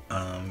video,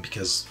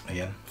 because,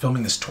 again,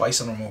 filming this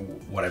twice, I don't know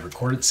what I've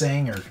recorded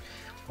saying or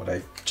what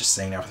I'm just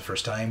saying now for the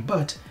first time,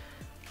 but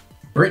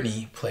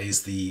Brittany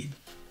plays the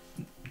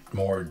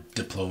more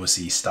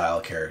diplomacy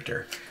style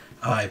character.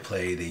 I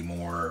play the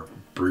more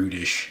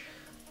brutish,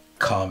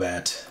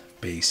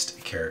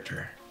 combat-based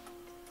character.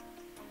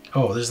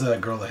 Oh, there's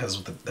that girl that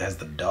has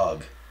the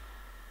dog.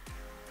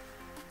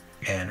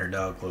 And her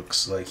dog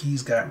looks like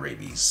he's got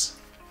rabies.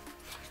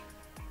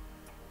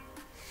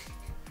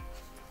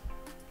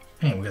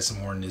 And we got some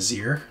more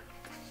Nazir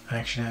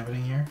action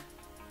happening here.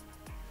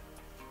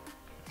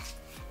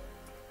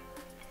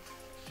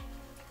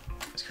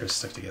 These cards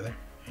stuck together.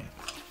 Yeah.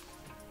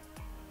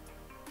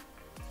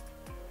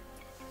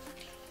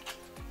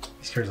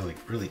 These cards are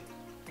like really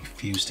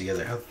fused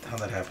together. How'd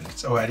that happen?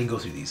 Oh, I didn't go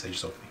through these. I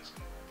just opened these.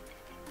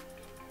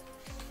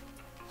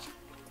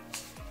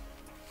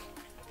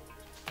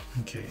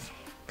 Okay,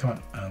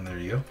 come on. There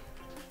you go.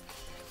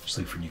 Just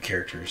look for new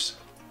characters.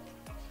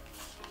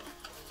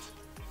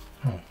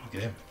 Oh, look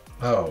at him.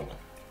 Oh,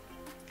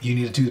 you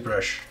need a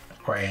toothbrush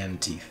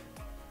and teeth.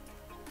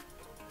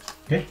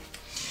 Okay,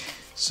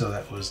 so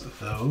that was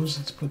those.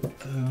 Let's put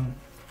that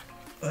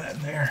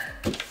in there.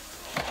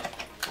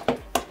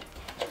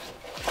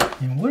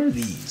 And what are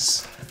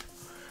these?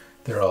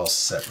 They're all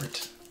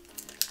separate.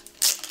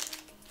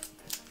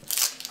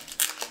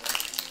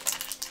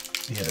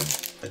 You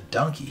got a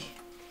donkey.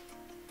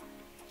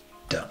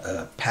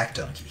 Pack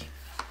donkey.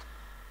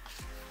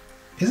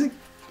 Is it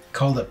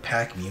called a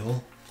pack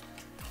mule?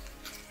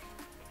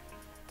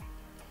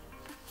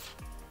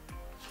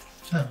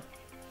 No.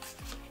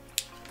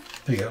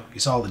 There you go. You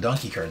saw all the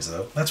donkey cards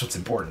though. That's what's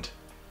important.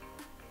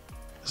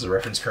 This is a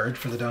reference card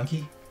for the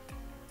donkey.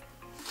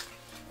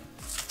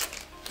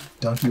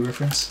 Donkey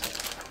reference.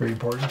 Very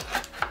important.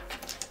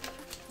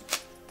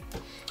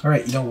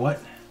 Alright, you know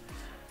what?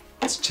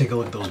 Let's take a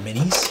look at those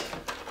minis.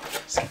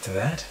 Let's get to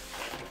that.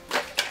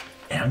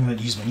 And I'm going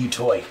to use my new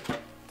toy.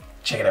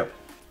 Check it out.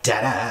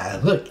 Ta-da!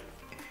 Look!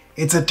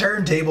 It's a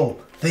turntable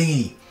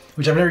thingy,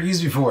 which I've never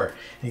used before.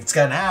 It's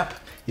got an app.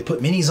 You put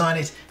minis on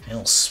it, and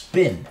it'll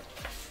spin.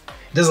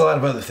 It does a lot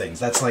of other things.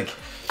 That's like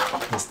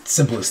the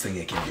simplest thing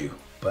it can do,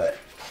 but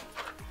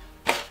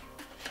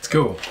it's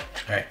cool.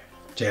 Alright,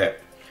 check it out.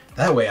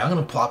 That way, I'm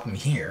going to plop them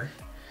here,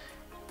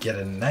 get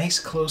a nice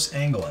close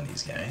angle on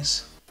these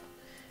guys,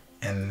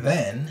 and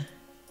then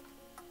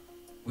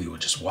we will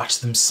just watch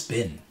them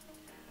spin.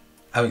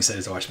 I'm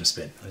excited to watch them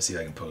spin. Let's see if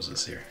I can pose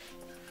this here.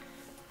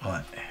 Hold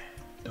on.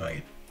 Do I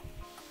get...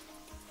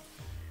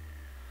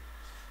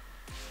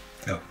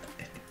 Oh,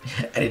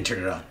 I didn't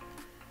turn it on.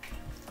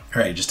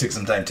 Alright, just took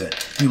some time to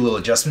do little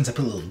adjustments. I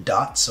put a little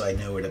dot so I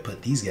know where to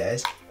put these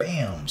guys.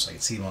 Bam! So I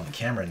can see them on the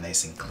camera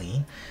nice and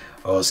clean.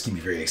 Oh, this can be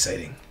very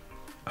exciting.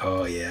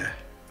 Oh, yeah.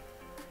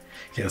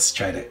 Okay, let's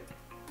try it.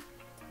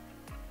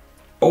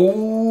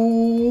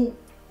 Oh!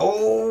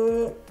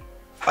 Oh!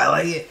 I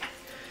like it.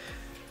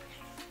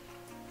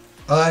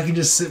 Oh, I can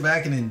just sit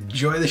back and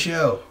enjoy the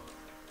show.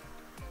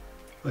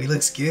 Oh, he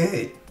looks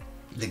good.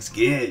 He looks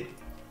good.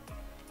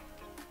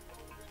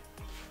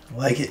 I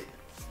like it.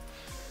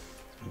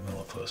 Move a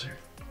little closer.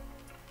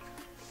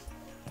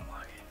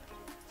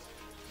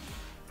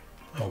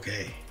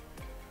 Okay.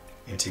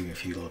 Gonna take me a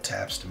few little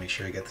taps to make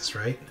sure I get this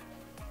right.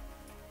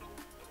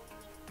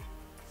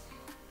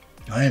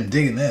 I am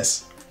digging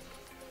this.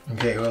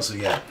 Okay, who else we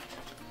got?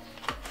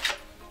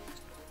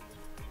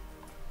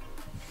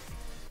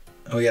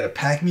 Oh, we got a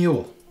pack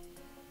mule.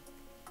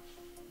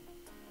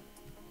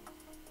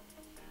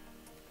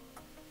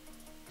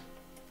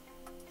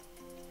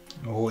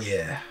 Oh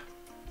yeah.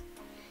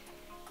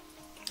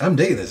 I'm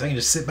digging this. I can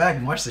just sit back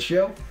and watch the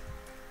show.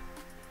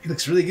 He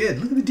looks really good.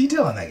 Look at the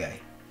detail on that guy.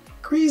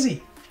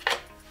 Crazy.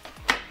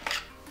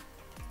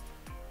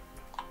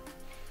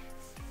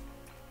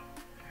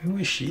 Who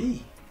is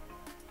she?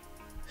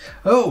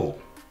 Oh,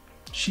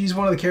 she's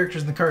one of the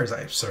characters in the cards.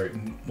 I'm sorry.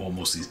 Well,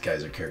 most of these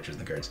guys are characters in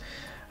the cards.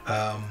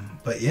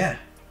 But yeah,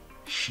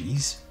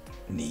 she's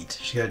neat.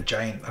 She got a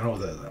giant, I don't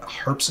know, the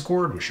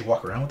harpsichord. Would she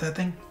walk around with that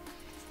thing?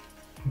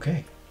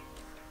 Okay.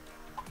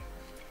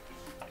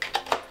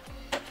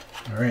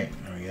 All right,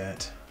 now we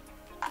got,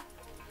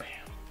 bam.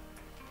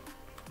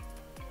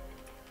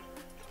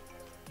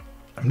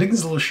 I'm digging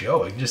this little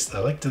show. I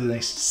like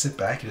to sit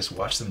back and just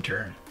watch them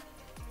turn.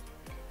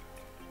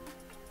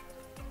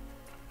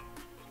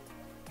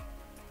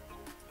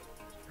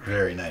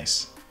 Very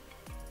nice.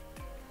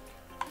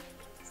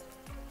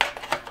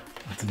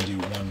 Let them do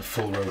one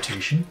full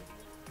rotation.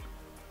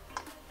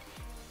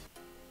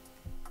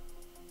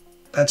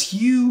 That's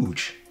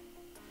huge.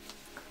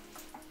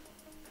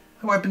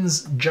 The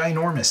weapon's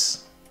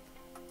ginormous.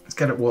 It's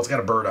got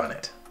a bird on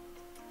it.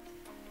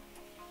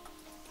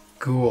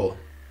 Cool.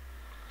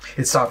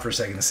 It stopped for a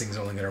second. This thing's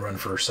only going to run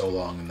for so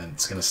long, and then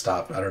it's going to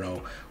stop. I don't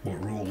know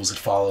what rules it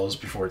follows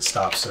before it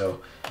stops,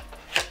 so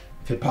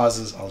if it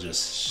pauses, I'll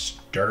just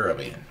start her up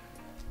again.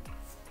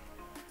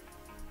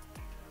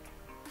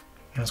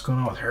 What's going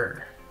on with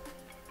her?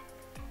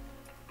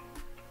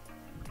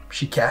 Is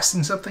she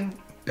casting something?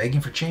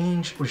 Begging for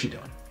change? What is she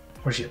doing?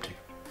 What is she up to?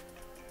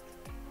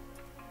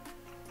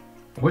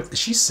 What is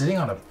she sitting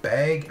on a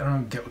bag? I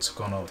don't get what's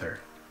going on with her.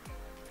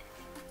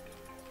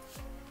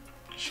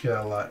 She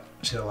got a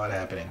lot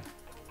happening.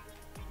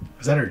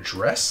 Is that her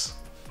dress?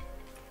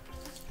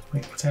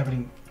 Wait, what's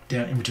happening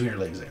down in between her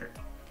legs there?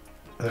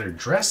 Is that her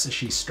dress? Is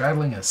she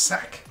straddling a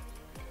sack?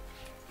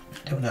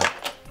 I don't know.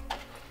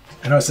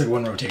 I know I said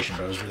one rotation,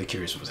 but I was really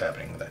curious what was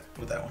happening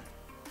with that one.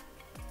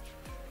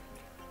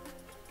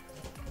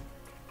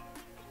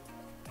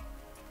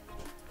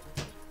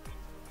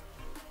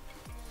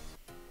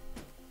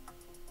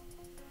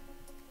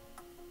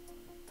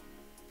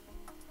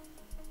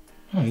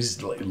 Oh,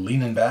 he's like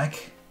leaning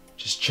back,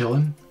 just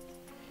chilling.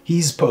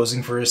 He's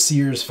posing for a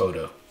Sears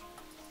photo.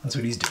 That's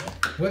what he's doing.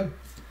 Whoa,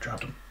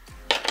 dropped him.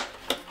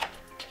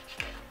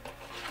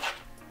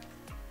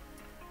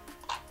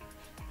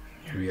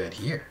 Who do we got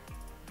here?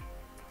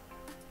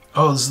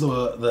 Oh, this is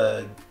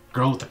the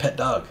girl with the pet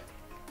dog.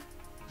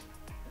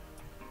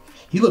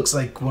 He looks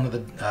like one of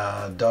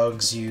the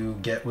dogs you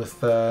get with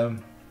the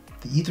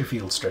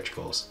Etherfield stretch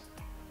goals.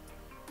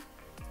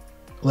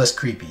 Less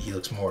creepy. He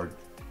looks more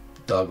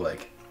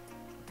dog-like.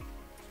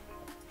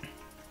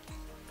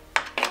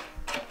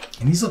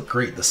 And these look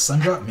great. The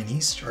Sundrop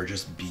minis are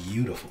just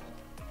beautiful.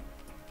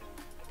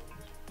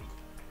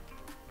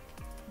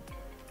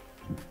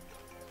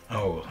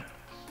 Oh.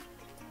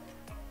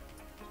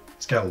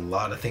 He's got a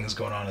lot of things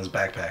going on in his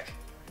backpack.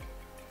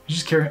 He's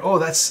just carrying... Oh,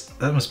 that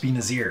must be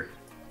Nazir.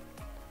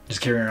 Just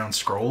carrying around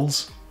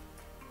scrolls.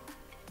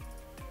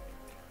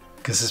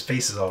 Because his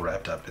face is all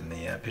wrapped up in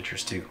the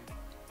pictures too.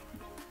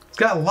 He's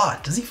got a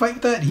lot. Does he fight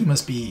with that? He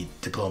must be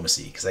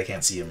diplomacy, because I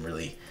can't see him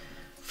really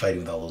fighting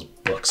with all those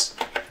books.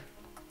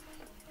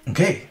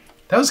 Okay,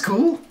 that was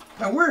cool.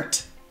 That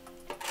worked.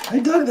 I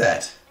dug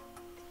that.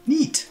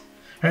 Neat.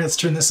 All right, let's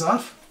turn this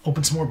off,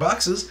 open some more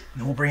boxes, and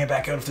then we'll bring it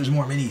back out if there's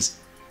more minis.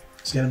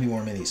 There's gotta be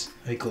more minis.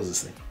 Let me close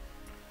this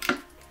thing.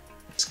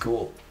 It's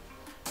cool.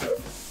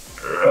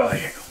 Oh,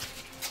 here you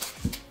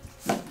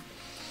go.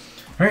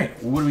 All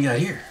right, what do we got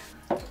here?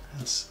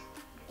 Let's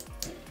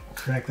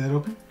crack that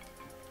open.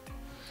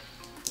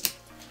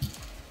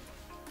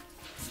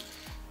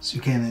 See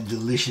what kind of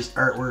delicious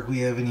artwork we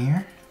have in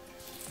here.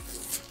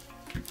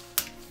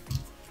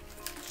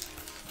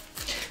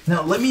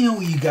 Now, let me know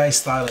what you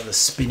guys thought of the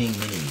spinning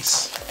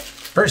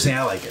minis. Personally,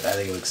 I like it. I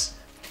think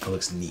it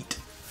looks neat.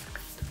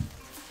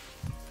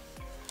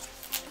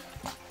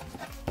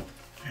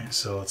 Alright,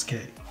 so let's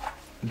get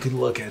a good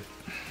look at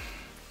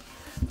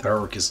the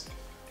artwork.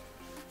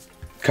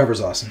 Cover's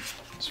awesome.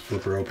 Let's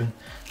flip her open.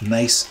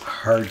 Nice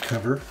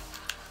hardcover.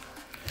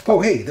 Oh,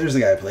 hey, there's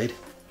the guy I played.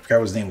 Forgot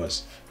what his name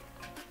was.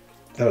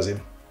 That was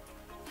him.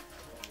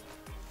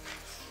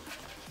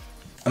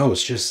 Oh,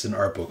 it's just an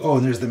art book. Oh,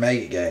 and there's the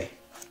maggot guy.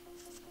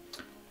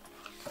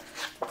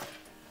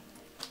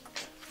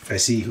 If I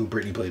see who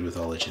Brittany played with,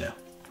 I'll let you know.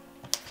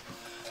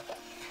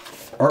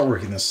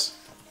 Artwork in this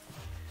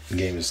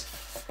game is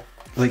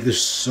like,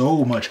 there's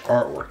so much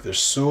artwork. There's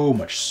so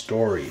much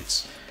story.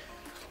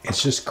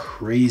 It's just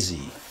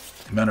crazy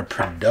the amount of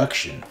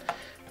production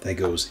that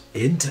goes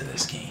into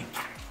this game.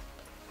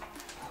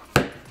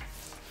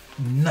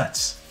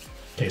 Nuts.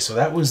 Okay, so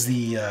that was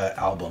the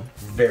album.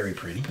 Very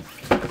pretty.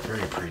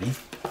 Very pretty.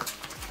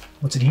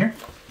 What's in here?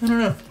 I don't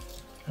know.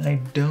 I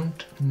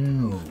don't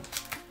know.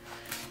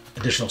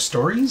 Additional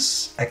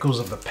stories, echoes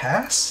of the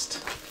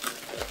past.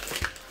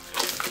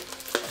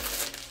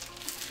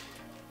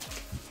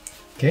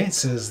 Okay, it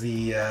says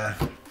the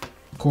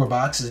core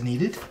box is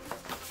needed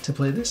to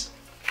play this.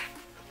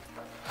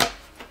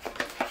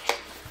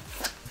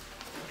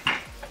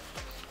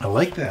 I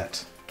like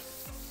that.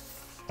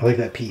 I like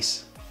that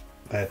piece.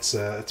 That's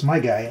my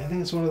guy. I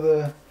think it's one of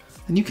the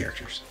new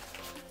characters.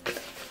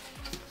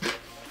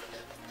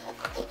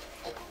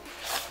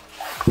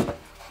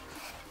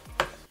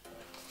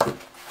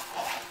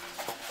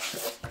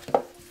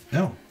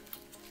 No.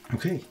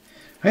 Okay.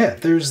 Oh yeah,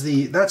 there's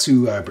that's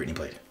who Brittany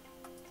played.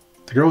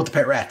 The girl with the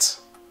pet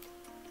rats.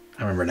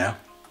 I remember now.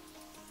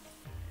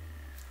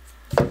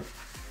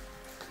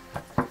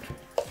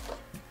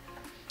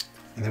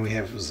 And then we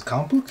have, was it a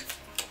comic book?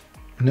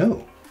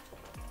 No.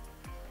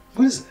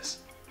 What is this?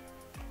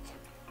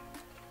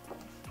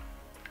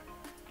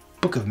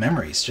 Book of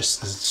Memories.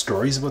 Just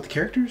stories about the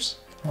characters?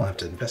 I'll have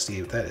to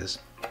investigate what that is.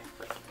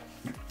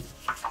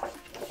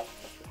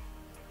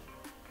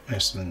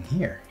 There's something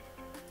here.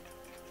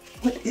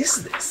 What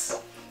is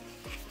this?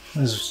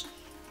 There's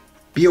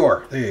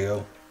Bior. There you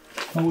go.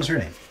 What was her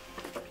name?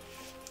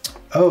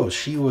 Oh,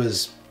 she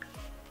was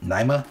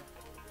Naima?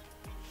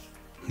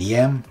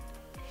 Niam?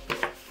 I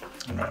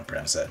don't know how to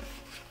pronounce that.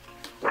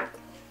 Well,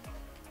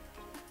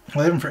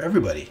 they have them for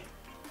everybody.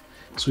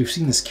 So we've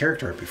seen this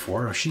character art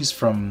before. Oh, she's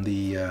from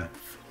the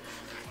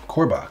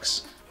core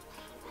box.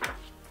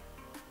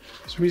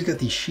 So we've got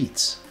these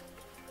sheets.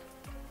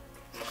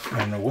 I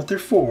don't know what they're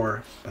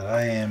for, but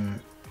I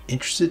am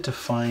interested to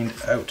find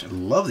out. I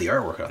love the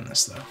artwork on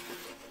this, though.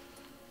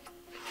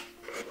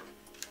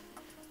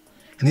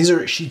 And these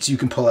are sheets you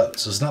can pull out,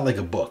 so it's not like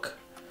a book.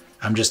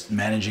 I'm just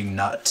managing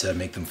not to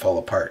make them fall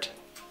apart.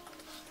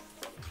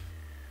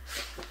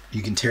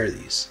 You can tear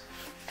these.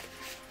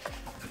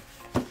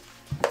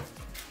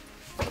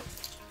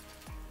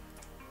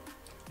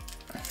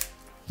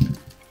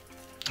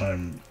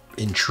 I'm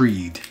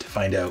intrigued to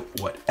find out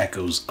what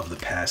Echoes of the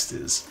Past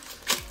is.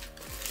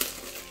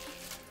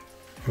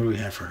 What do we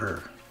have for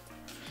her?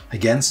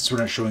 Again, since we're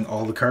not showing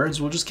all the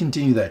cards, we'll just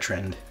continue that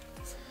trend.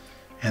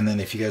 And then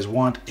if you guys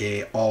want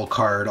a all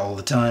card all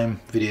the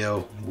time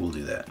video, we'll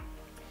do that.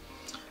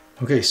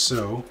 Okay,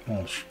 so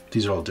well,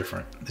 these are all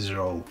different. These are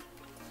all...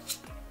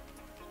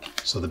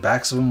 So the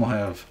backs of them will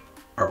have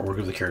artwork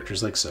of the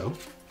characters like so.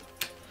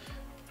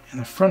 And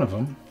the front of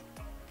them,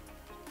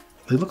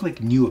 they look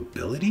like new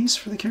abilities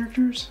for the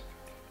characters.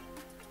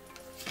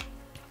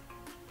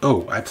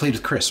 Oh, I played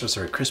with Chris. Oh,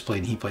 sorry, Chris played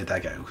and he played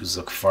that guy who's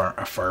like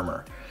a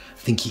farmer. I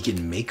think he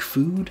can make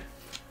food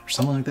or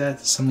something like that.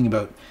 Something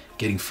about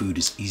getting food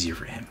is easier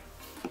for him.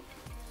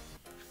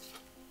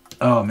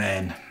 Oh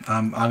man,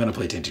 I'm gonna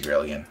play Tainted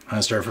Grail again. I'm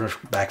gonna start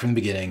back from the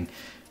beginning,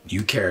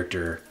 new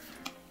character,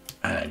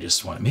 and I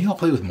just want, maybe I'll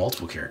play with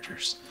multiple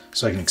characters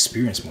so I can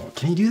experience more.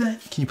 Can you do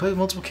that? Can you play with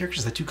multiple characters?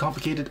 Is that too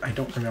complicated? I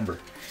don't remember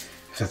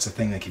if that's a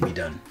thing that can be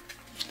done.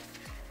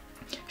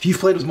 If you've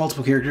played with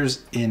multiple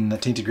characters in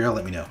Tainted Grail,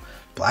 let me know.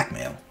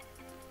 Blackmail.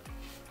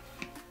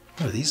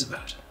 What are these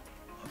about?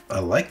 I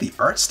like the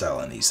art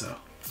style in these though.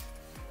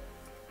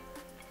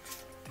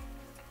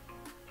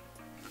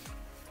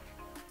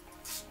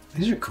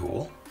 These are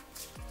cool.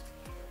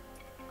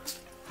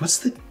 What's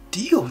the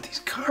deal with these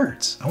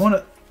cards? I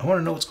wanna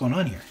know what's going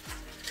on here.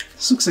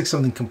 This looks like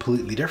something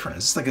completely different.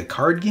 Is this like a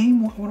card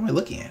game? What am I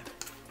looking at?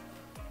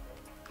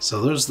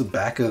 So there's the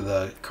back of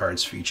the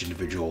cards for each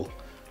individual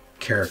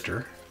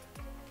character.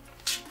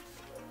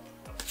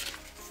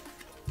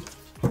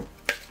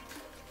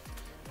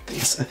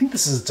 I think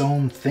this is its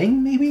own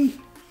thing, maybe?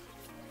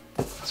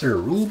 Is there a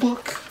rule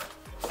book?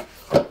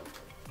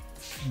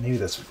 Maybe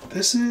that's what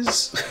this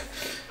is?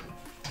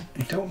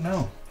 I don't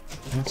know.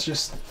 Let's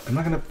just, I'm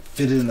not gonna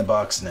fit it in the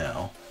box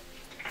now.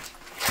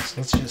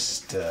 So let's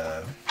just do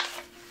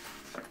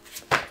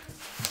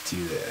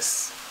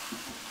this.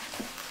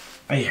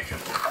 There you go.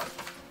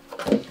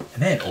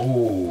 And then,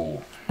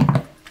 oh,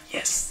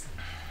 yes.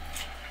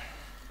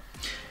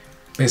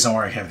 Based on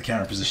where I have the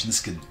camera position, this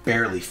could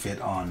barely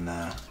fit on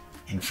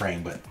in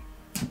frame, but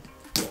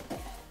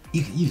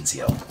you can see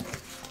how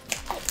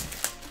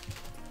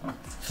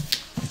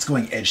it's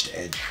going edge to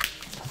edge.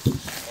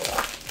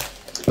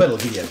 But it'll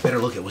give you a better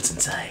look at what's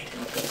inside.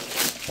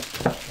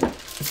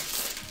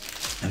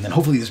 And then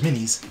hopefully there's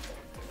minis,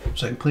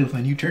 so I can play with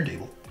my new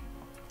turntable.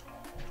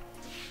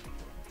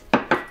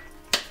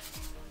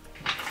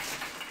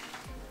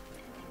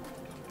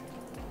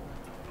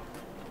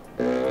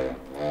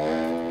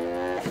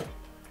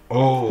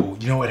 Oh,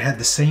 you know, it had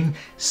the same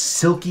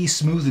silky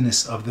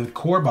smoothness of the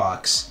core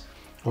box,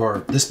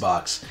 or this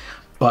box,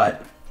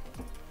 but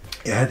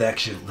it had the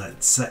actual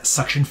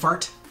suction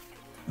fart.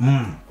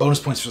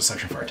 Bonus points for the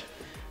suction fart.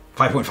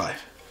 5.5.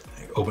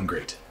 Open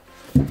great.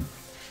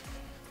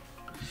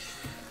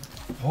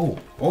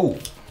 Oh,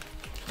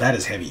 that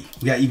is heavy.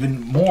 We got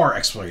even more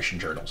exploration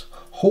journals.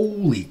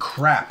 Holy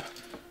crap.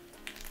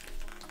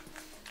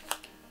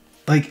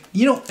 Like,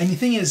 you know, and the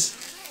thing is,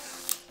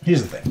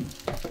 here's the thing.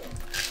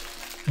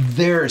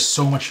 There is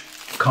so much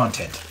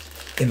content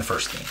in the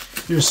first game.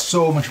 There's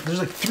so much, there's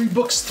like 3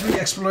 books, 3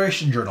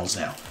 exploration journals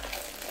now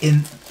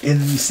in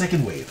the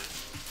second wave.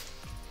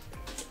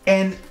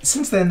 And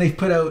since then they've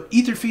put out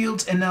Ether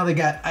Fields and now they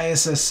got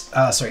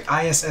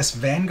ISS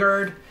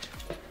Vanguard.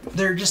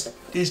 They're just,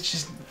 it's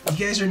just,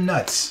 you guys are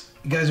nuts.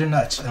 You guys are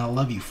nuts and I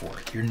love you for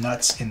it. You're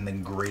nuts in the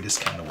greatest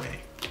kind of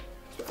way.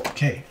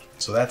 Okay,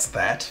 so that's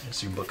that.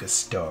 There's your book of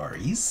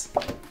stories.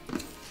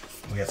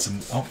 We got some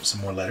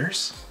more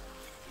letters.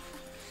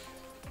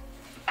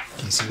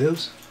 Can you see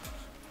those?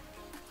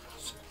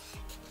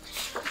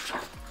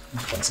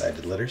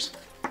 One-sided letters.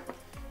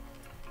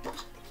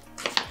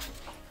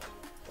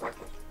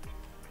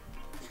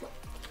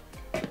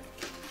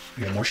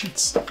 We got more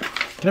sheets. Can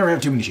never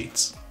have too many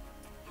sheets.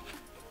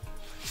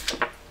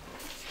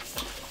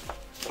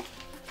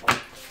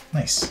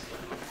 Nice.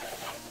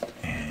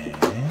 And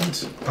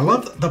I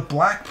love the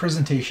black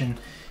presentation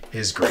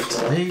is great.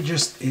 They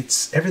just,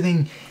 it's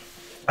everything.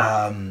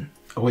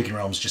 Awaken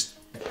Realms just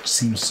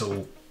seems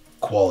so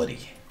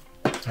quality.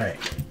 All right.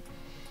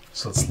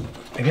 So let's,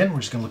 again,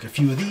 we're just gonna look at a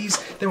few of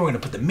these. Then we're gonna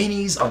put the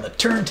minis on the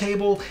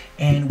turntable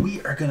and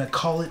we are gonna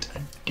call it a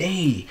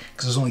day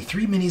because there's only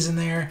 3 minis in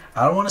there.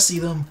 I don't wanna see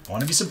them. I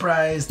wanna be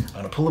surprised. I'm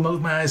gonna pull them out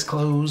with my eyes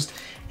closed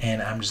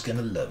and I'm just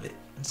gonna love it.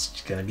 It's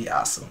just gonna be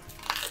awesome.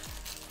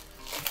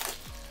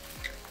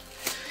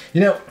 You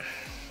know,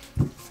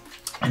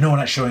 I know we're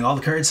not showing all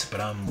the cards,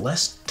 but I'm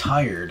less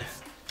tired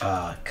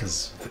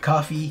because of the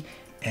coffee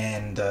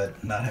and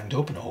not having to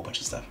open a whole bunch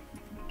of stuff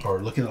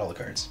or looking at all the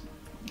cards.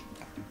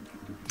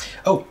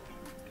 Oh,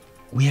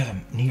 we have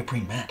a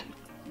neoprene mat.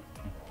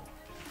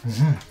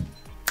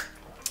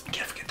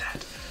 Can't forget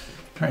that.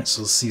 All right,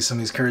 so let's see some of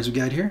these cards we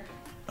got here.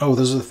 Oh,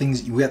 those are the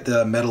things, we got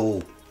the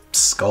metal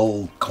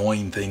skull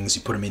coin things.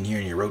 You put them in here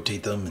and you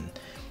rotate them and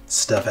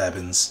stuff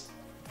happens.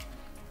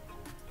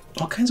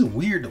 All kinds of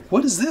weird,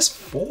 what is this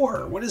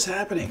for? What is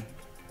happening?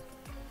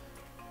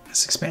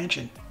 This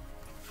expansion.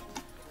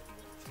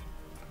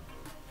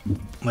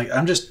 like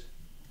I'm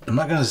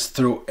not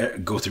gonna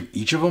go through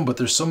each of them, but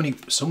there's so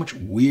much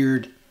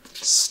weird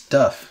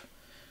stuff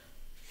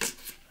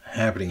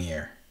happening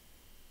here.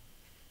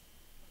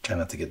 Try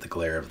not to get the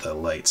glare of the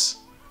lights.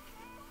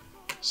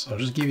 So I'll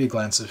just give you a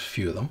glance at a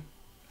few of them.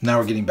 Now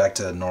we're getting back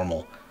to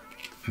normal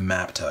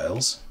map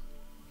tiles.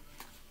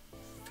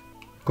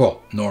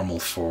 Cool, normal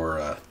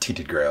for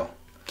Tainted Grail,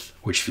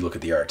 which if you look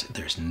at the art,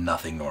 there's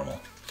nothing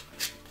normal.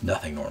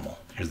 Nothing normal.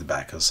 Here's the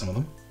back of some of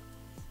them.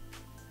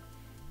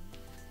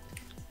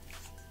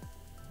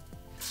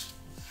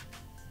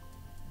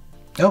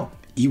 Oh,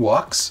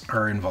 Ewoks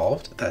are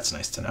involved. That's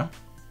nice to know.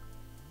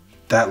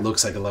 That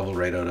looks like a level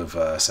right out of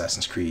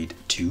Assassin's Creed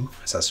 2,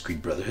 Assassin's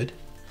Creed Brotherhood.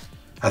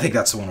 I think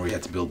that's the one where you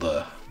had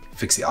to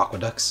fix the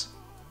aqueducts.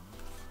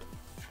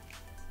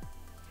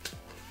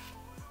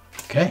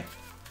 Okay.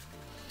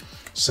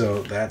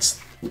 So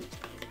that's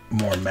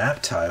more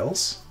map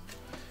tiles.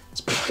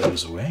 Let's put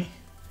those away.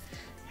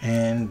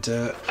 And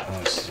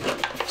let's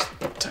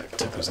tuck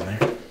those in there.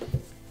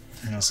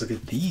 And let's look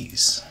at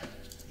these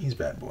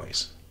bad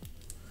boys.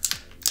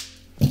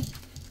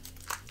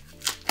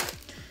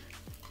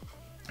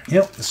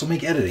 Yep, this will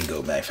make editing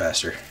go by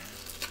faster.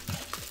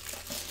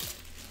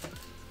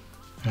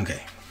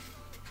 Okay.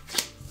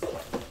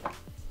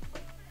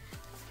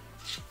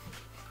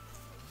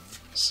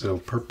 So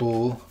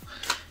purple,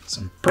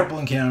 some purple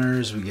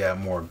encounters. We got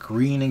more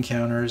green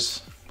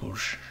encounters. We'll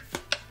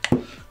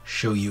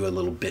show you a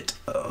little bit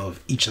of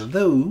each of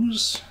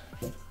those.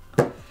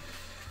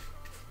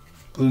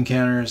 Blue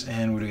encounters,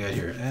 and what do we got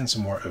here? And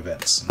some more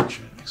events. Make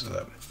sure to mix it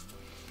up.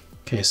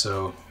 Okay,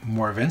 so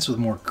more events with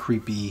more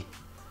creepy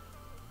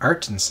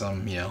art and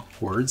some,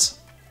 words.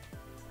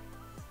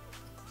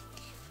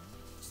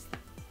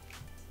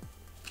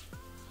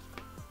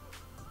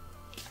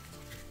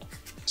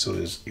 So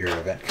there's your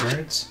event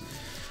cards,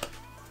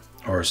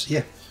 or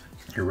yeah,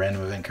 your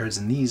random event cards,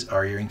 and these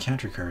are your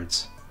encounter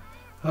cards.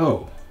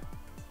 Oh,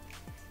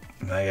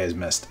 that guy's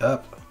messed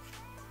up.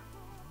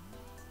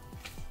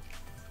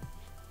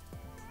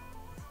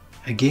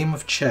 A game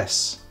of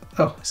chess.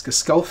 Oh, it's got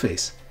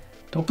Skullface.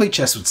 Don't play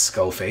chess with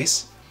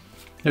Skullface.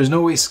 There's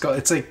no way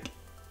it's like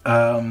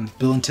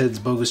Bill and Ted's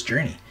Bogus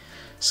Journey.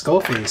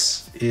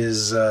 Skullface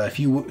is, if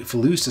you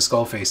lose to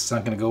Skullface, it's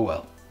not going to go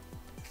well.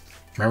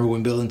 Remember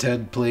when Bill and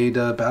Ted played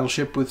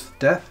Battleship with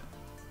Death?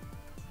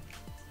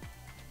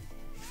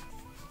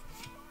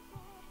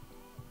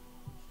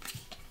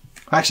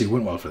 Actually, it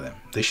went well for them.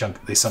 They sunk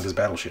his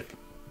battleship.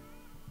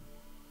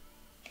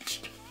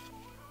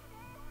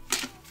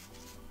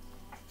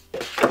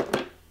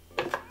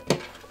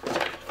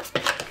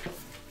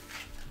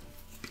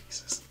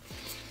 Jesus.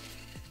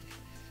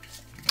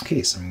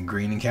 Okay, some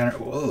green encounter.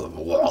 Whoa,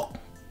 whoa.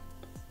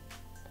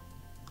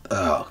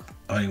 Oh,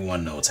 only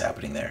one knows what's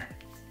happening there.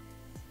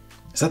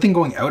 Is that thing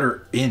going out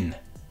or in?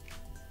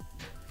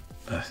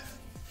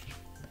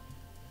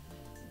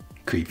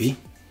 Creepy.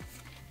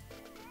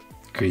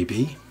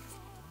 Creepy.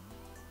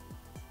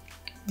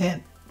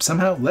 And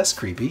somehow less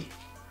creepy.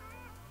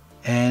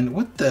 And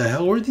what the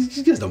hell were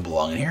these guys? Don't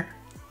belong in here.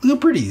 Look how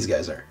pretty these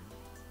guys are.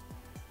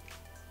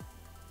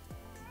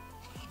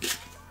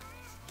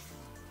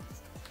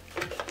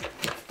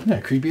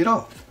 Not creepy at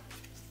all.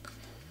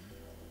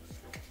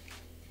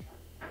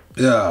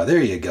 Ah,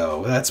 there you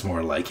go. That's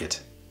more like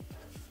it.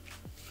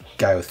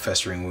 Guy with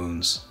festering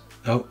wounds.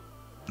 Oh,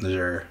 those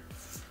are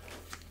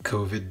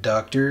COVID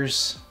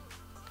doctors.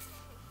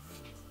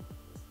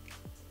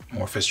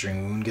 More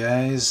festering wound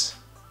guys.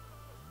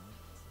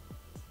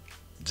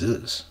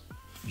 Zeus.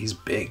 He's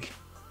big.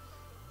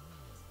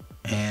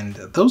 And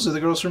those are the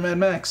girls from Mad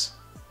Max.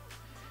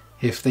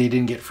 If they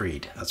didn't get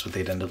freed, that's what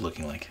they'd end up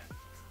looking like.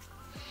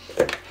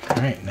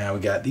 Alright, now we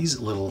got these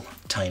little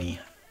tiny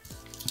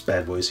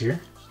bad boys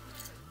here.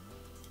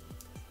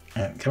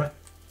 And come on.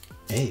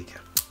 There you go.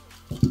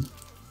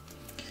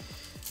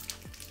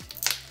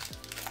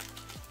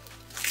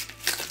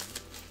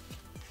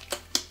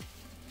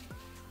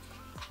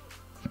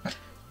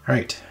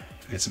 Alright,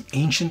 we got some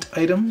ancient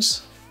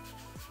items.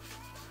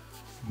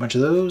 A bunch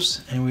of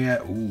those, and we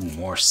got, ooh,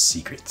 more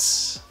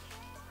secrets.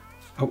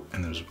 Oh,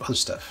 and there's other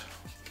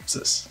stuff. What's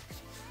this?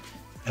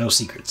 I know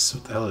secrets.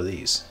 What the hell are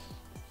these?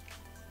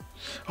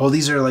 Oh,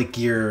 these are like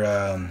your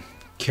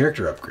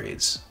character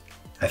upgrades,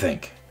 I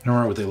think. I don't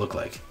remember what they look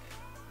like.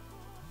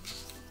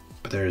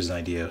 But there's an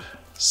idea of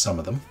some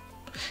of them.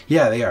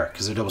 Yeah, they are,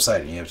 because they're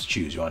double-sided. You have to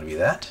choose. You want to be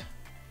that?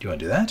 Do you want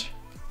to do that?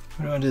 Or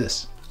do you want to do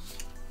this?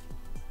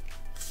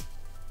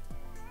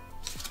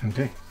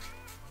 Okay.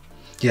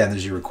 Yeah, and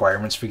there's your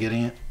requirements for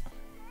getting it.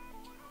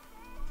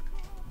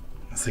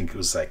 I think it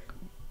was like,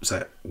 was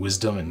that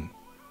wisdom and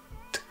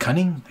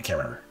cunning? I can't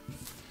remember.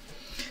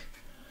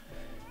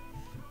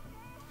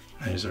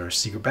 There's our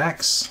secret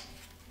backs.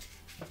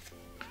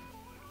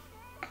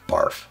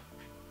 Barf.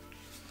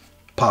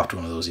 Popped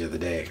one of those the other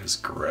day. It was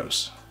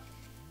gross.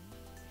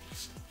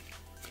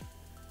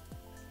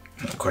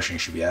 The question you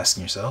should be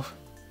asking yourself,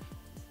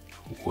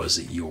 was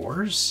it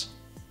yours?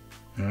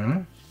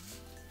 Hmm?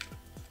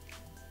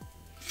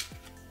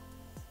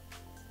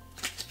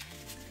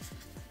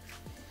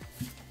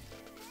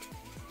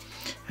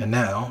 And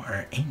now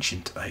our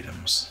ancient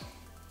items.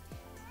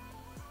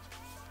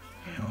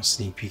 I'll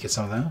sneak peek at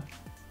some of that.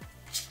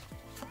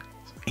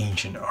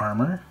 Ancient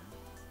armor.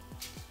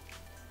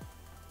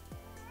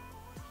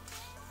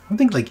 I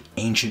think like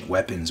ancient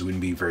weapons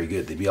wouldn't be very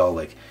good. They'd be all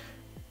like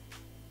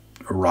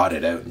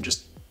rotted out and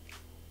just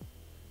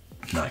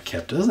not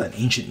kept. Is that an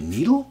ancient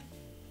needle?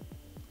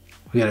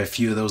 We got a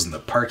few of those in the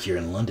park here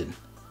in London.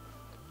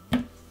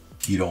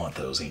 You don't want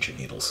those ancient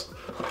needles.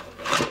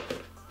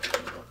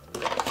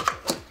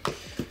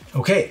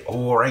 Okay,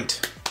 all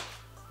right.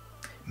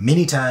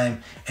 Mini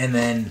time, and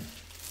then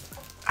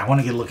I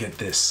want to get a look at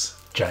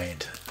this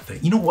giant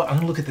thing. You know what? I'm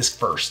gonna look at this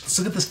first. Let's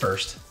look at this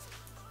first,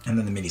 and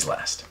then the minis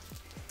last.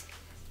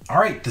 All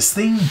right, this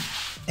thing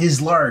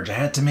is large. I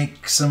had to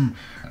make some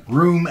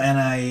room, and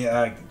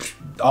I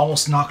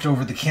almost knocked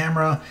over the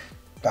camera,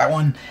 that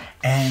one,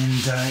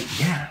 and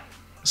yeah.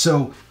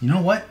 So you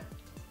know what?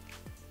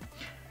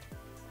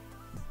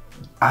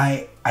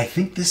 I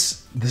think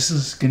this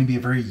is going to be a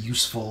very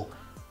useful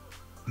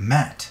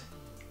mat.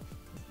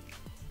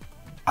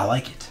 I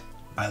like it.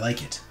 I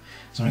like it.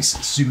 So I'm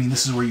assuming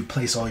this is where you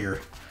place all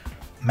your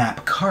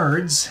map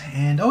cards,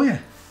 and oh yeah,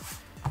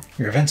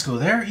 your events go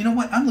there. You know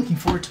what? I'm looking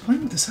forward to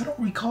playing with this. I don't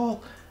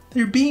recall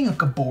there being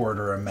like a board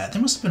or a mat.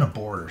 There must have been a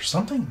board or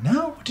something.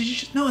 No? Did you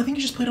just? No, I think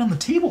you just played it on the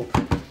table.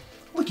 I'm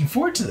looking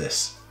forward to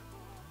this.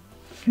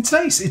 It's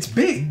nice. It's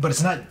big, but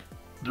it's not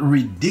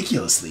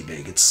ridiculously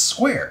big. It's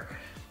square,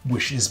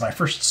 which is my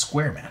first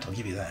square mat. I'll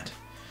give you that.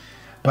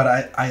 But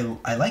I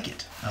like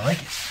it. I like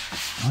it.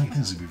 I think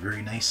this would be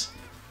very nice.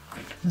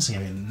 This is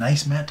gonna be a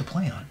nice mat to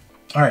play on.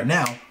 All right,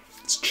 now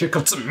let's check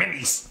out some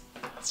minis.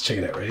 Let's check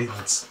it out. Ready?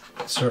 Let's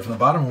start from the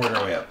bottom and work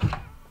our way up.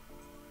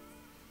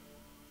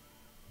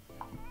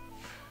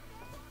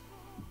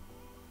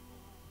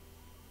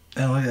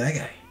 Oh, look at that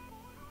guy.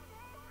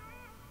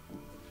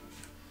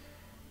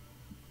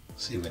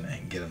 See if I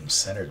can get him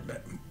centered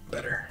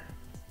better.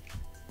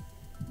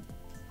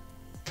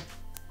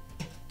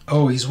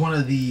 Oh, he's one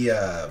of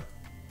the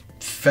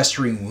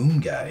festering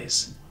wound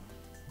guys.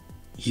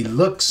 He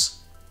looks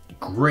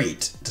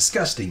great.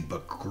 Disgusting,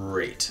 but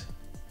great.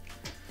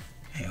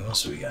 Hey, what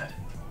else do we got?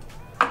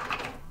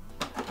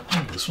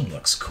 Oh, this one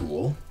looks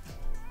cool.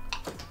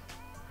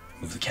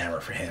 Move the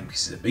camera for him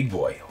because he's a big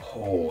boy.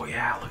 Oh,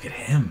 yeah, look at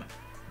him.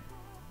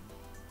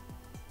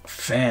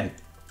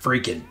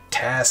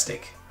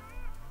 Fan-freaking-tastic.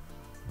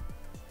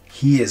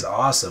 He is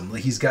awesome.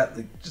 He's got,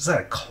 is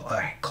that a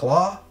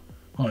claw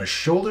on his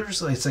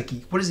shoulders? It's like,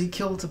 what does he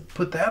kill to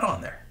put that on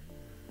there?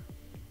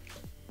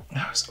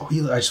 Oh,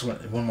 I just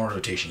want one more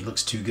rotation. He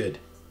looks too good.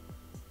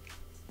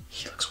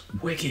 He looks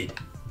wicked.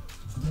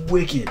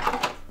 Wicked.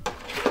 How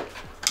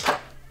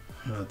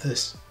about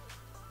this?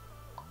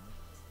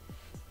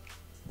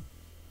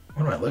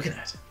 What am I looking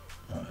at?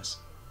 Oh, let's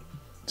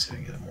see if I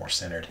can get it more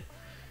centered.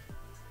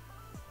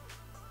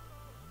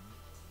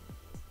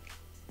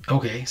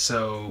 Okay,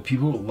 so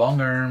people with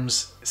long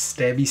arms,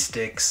 stabby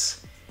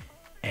sticks,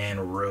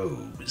 and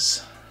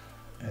robes.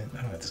 I don't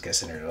have this guy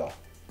centered at all.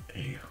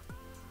 There you go.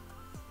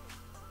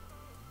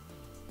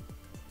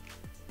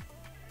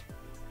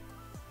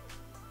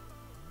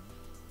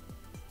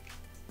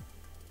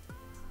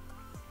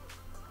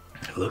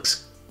 It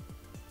looks,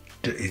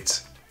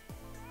 it's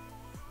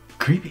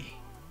creepy.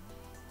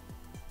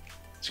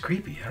 It's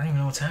creepy. I don't even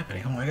know what's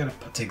happening. Oh, I gotta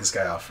take this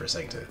guy off for a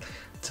second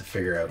to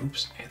figure out.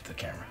 Oops, I hit the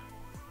camera.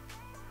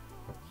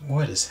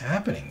 What is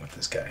happening with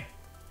this guy?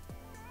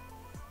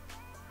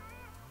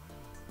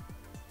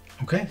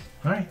 Okay,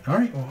 all right,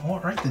 well, all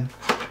right then.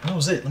 That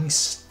was it. Let me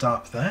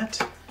stop that.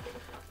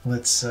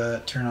 Let's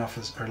turn off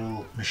our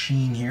little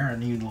machine here, our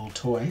new little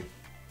toy.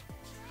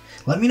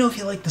 Let me know if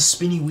you like the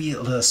spinny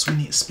wheel, the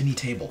spinny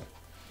table.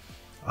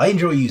 I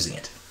enjoy using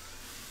it,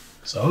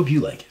 so I hope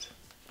you like it.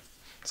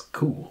 It's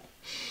cool.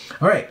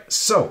 All right,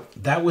 so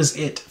that was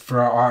it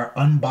for our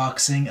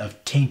unboxing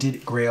of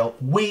Tainted Grail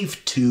Wave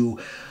 2.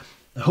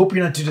 I hope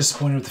you're not too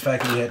disappointed with the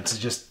fact that we had to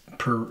just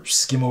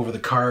skim over the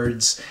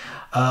cards.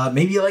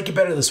 Maybe you like it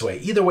better this way.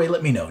 Either way,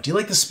 let me know. Do you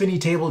like the spinny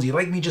table? Do you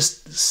like me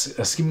just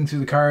skimming through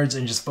the cards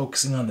and just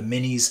focusing on the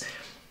minis?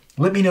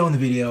 Let me know in the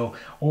video.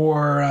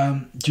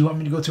 Or do you want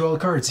me to go through all the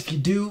cards? If you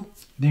do,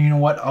 then you know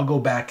what? I'll go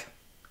back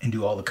and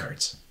do all the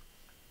cards.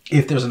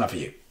 If there's enough of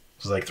you.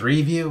 There's like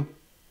 3 of you.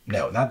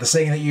 No, not the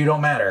saying that you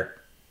don't matter.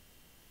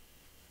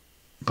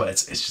 But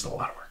it's just a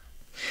lot of work.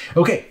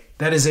 Okay,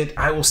 that is it.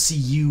 I will see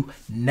you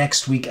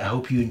next week. I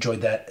hope you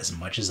enjoyed that as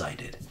much as I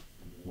did.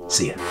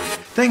 See ya.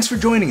 Thanks for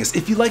joining us.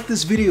 If you like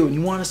this video and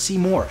you want to see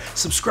more,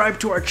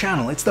 subscribe to our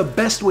channel. It's the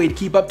best way to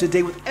keep up to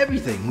date with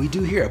everything we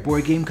do here at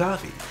Board Game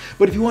Coffee.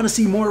 But if you want to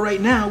see more right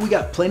now, we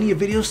got plenty of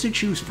videos to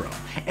choose from.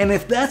 And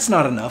if that's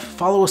not enough,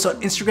 follow us on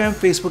Instagram,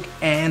 Facebook,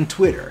 and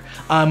Twitter.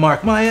 I'm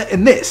Mark Maya,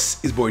 and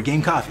this is Board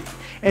Game Coffee.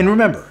 And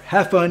remember,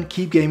 have fun,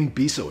 keep gaming,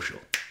 be social.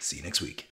 See you next week.